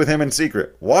here to meet with him in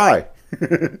secret. Why?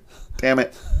 Damn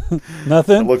it.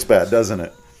 Nothing? It looks bad, doesn't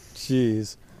it?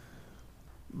 Jeez.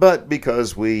 But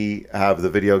because we have the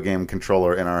video game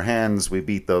controller in our hands, we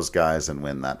beat those guys and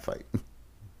win that fight.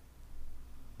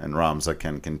 And Ramza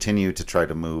can continue to try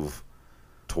to move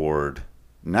toward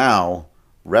now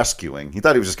rescuing. He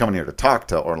thought he was just coming here to talk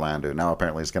to Orlando. Now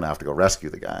apparently he's going to have to go rescue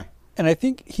the guy. And I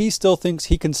think he still thinks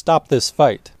he can stop this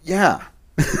fight. Yeah.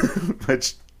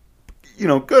 Which,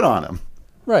 good on him.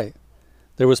 Right.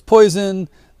 There was poison.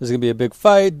 There's going to be a big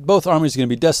fight. Both armies are going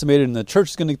to be decimated, and the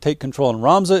church is going to take control. And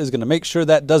Ramza is going to make sure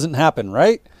that doesn't happen,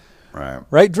 right? Right.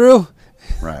 Right, Drew?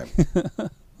 Right.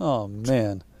 Oh,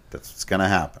 man. That's what's going to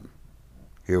happen.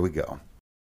 Here we go.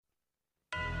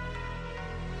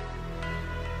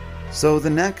 So the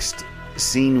next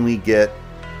scene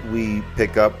we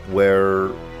pick up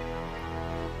where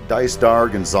Dice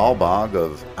Darg and Zalbog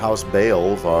of House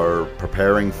Beowulf are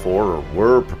preparing for, or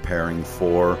were preparing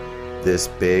for, this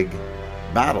big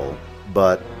battle.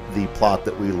 But the plot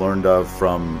that we learned of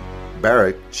from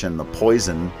Barrich and the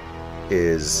poison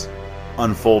is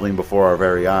unfolding before our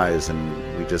very eyes,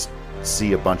 and we just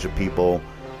see a bunch of people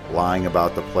lying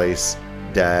about the place,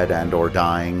 dead and or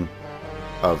dying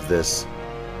of this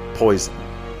poison.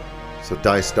 So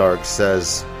Dice Darg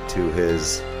says to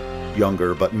his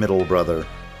younger but middle brother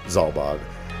Zalbog,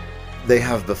 "They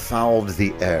have befouled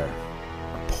the air,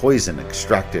 a poison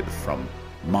extracted from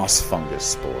moss fungus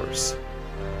spores."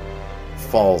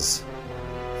 Falls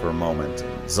for a moment,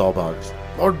 and Zalbog's,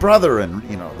 "Lord brother," and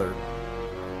they're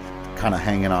kind of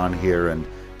hanging on here, and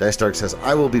Dice Darg says,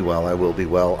 "I will be well, I will be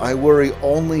well. I worry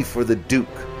only for the Duke.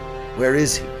 Where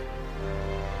is he?"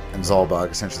 And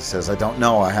Zalbog essentially says, "I don't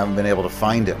know, I haven't been able to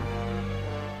find him."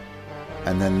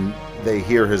 And then they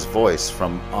hear his voice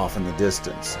from off in the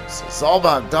distance. He says,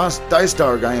 "Zalbog, Dice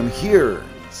Darg, I am here."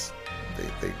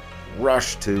 They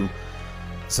rush to,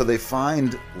 so they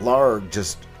find Larg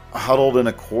just huddled in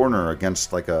a corner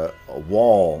against like a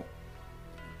wall,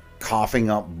 coughing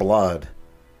up blood.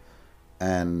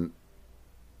 And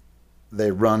they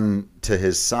run to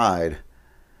his side,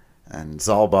 and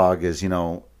Zalbog is,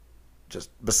 just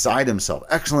beside himself.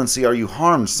 "Excellency, are you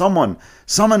harmed? Someone,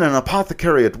 summon an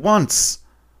apothecary at once."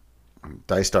 And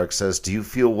Dice Darg says, "Do you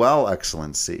feel well,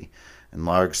 Excellency?" And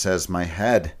Larg says, "My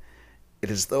head, it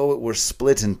is as though it were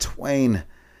split in twain.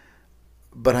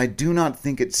 But I do not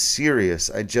think it's serious.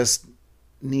 I just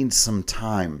need some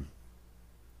time."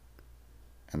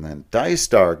 And then Dice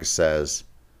Darg says,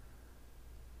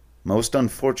 "Most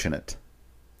unfortunate."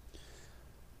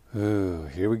 Ooh,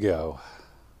 here we go.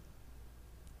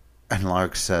 And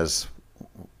Larg says,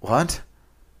 "What?"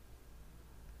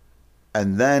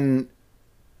 And then,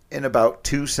 in about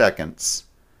 2 seconds,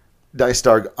 Dice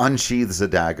Darg unsheathes a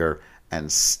dagger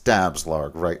and stabs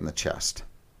Larg right in the chest.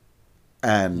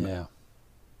 And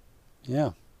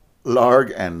Yeah.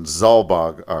 Larg and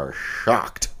Zalbog are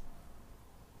shocked.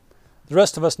 The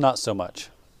rest of us, not so much.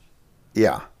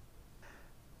 Yeah.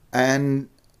 And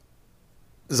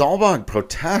Zalbog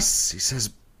protests. He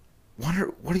says, What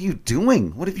are you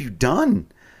doing? What have you done?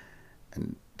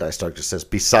 And Dystark just says,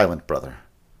 be silent, brother.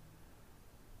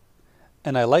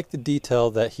 And I like the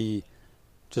detail that he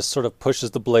just sort of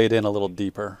pushes the blade in a little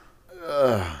deeper.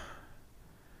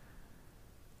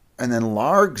 And then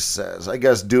Larg says, I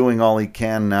guess doing all he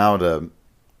can now to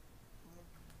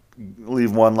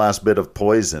leave one last bit of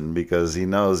poison because he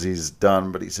knows he's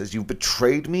done. But he says, you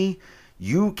betrayed me?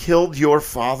 You killed your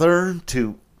father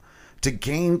to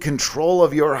gain control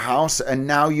of your house, and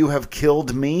now you have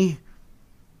killed me?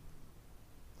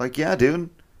 Like, yeah, dude.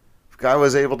 If Guy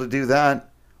was able to do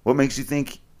that, what makes you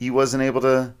think he wasn't able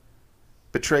to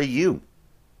betray you?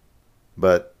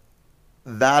 But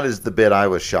that is the bit I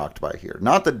was shocked by here.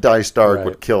 Not that Dystark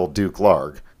would kill Duke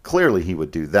Larg. Clearly he would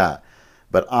do that.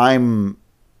 But I'm,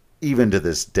 even to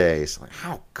this day, it's like,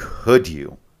 how could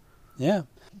you? Yeah.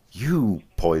 You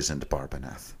poisoned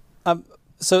Barbaneth.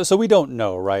 So we don't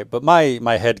know, right? But my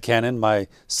headcanon, my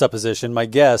supposition, my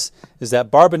guess is that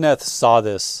Barbaneth saw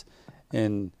this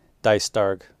in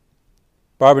Dystark.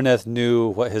 Barbaneth knew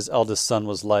what his eldest son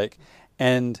was like,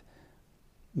 and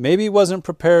maybe wasn't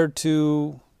prepared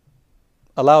to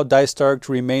allow Dystark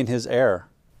to remain his heir.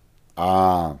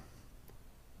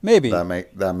 Maybe.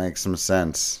 That makes some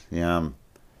sense, yeah.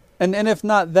 And if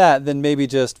not that, then maybe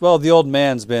just, well, the old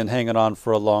man's been hanging on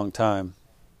for a long time.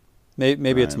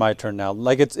 Maybe it's my turn now.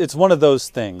 Like it's one of those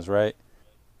things, right?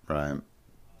 Right.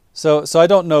 So I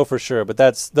don't know for sure, but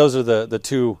those are the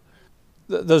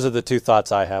two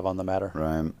thoughts I have on the matter.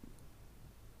 Right.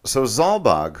 So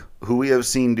Zalbog, who we have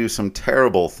seen do some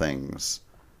terrible things,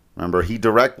 remember he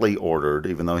directly ordered,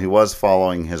 even though he was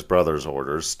following his brother's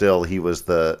orders, still he was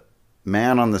the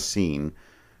man on the scene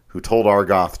who told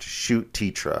Argoth to shoot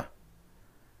Tetra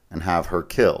and have her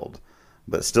killed.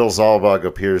 But still Zalbog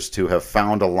appears to have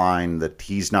found a line that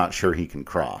he's not sure he can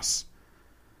cross.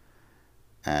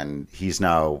 And he's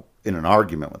now in an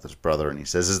argument with his brother, and he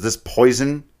says, is this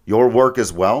poison your work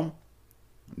as well?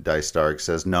 Dystark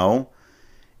says, no.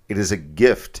 It is a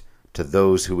gift to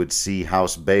those who would see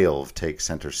House Beowulf take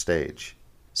center stage.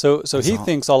 So he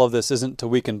thinks all of this isn't to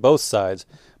weaken both sides,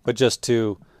 but just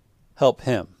to help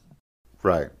him.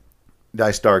 Right.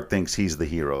 Dystark thinks he's the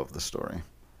hero of the story.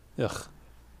 Ugh.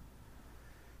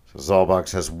 So Zalbog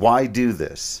says, why do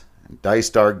this? And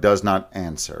Dystark does not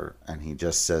answer, and he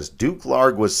just says, Duke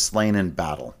Larg was slain in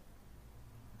battle.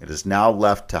 It is now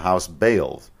left to House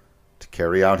Beowulf to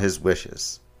carry out his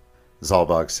wishes.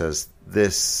 Zalbog says,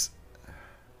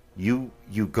 you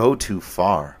go too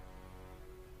far.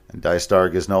 And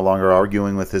Dystark is no longer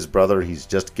arguing with his brother, he's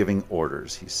just giving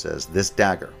orders. He says, this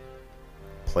dagger,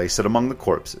 place it among the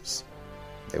corpses.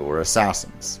 They were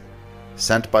assassins,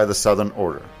 sent by the Southern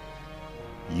Order.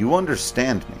 You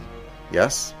understand me,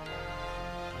 yes?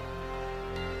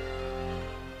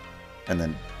 And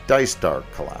then Dystark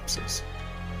collapses.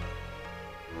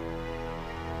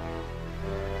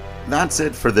 That's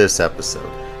it for this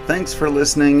episode. Thanks for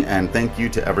listening, and thank you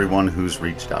to everyone who's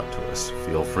reached out to us.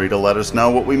 Feel free to let us know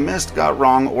what we missed, got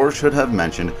wrong, or should have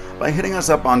mentioned by hitting us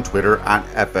up on Twitter at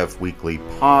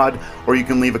FFWeeklyPod, or you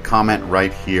can leave a comment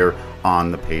right here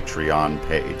on the Patreon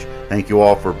page. Thank you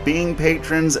all for being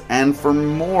patrons, and for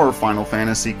more Final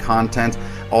Fantasy content,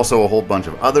 also a whole bunch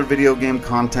of other video game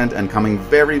content, and coming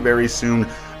very, very soon,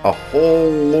 a whole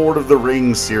Lord of the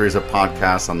Rings series of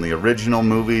podcasts on the original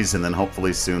movies, and then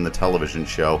hopefully soon the television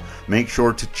show. Make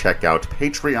sure to check out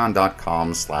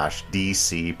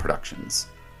patreon.com/DC Productions.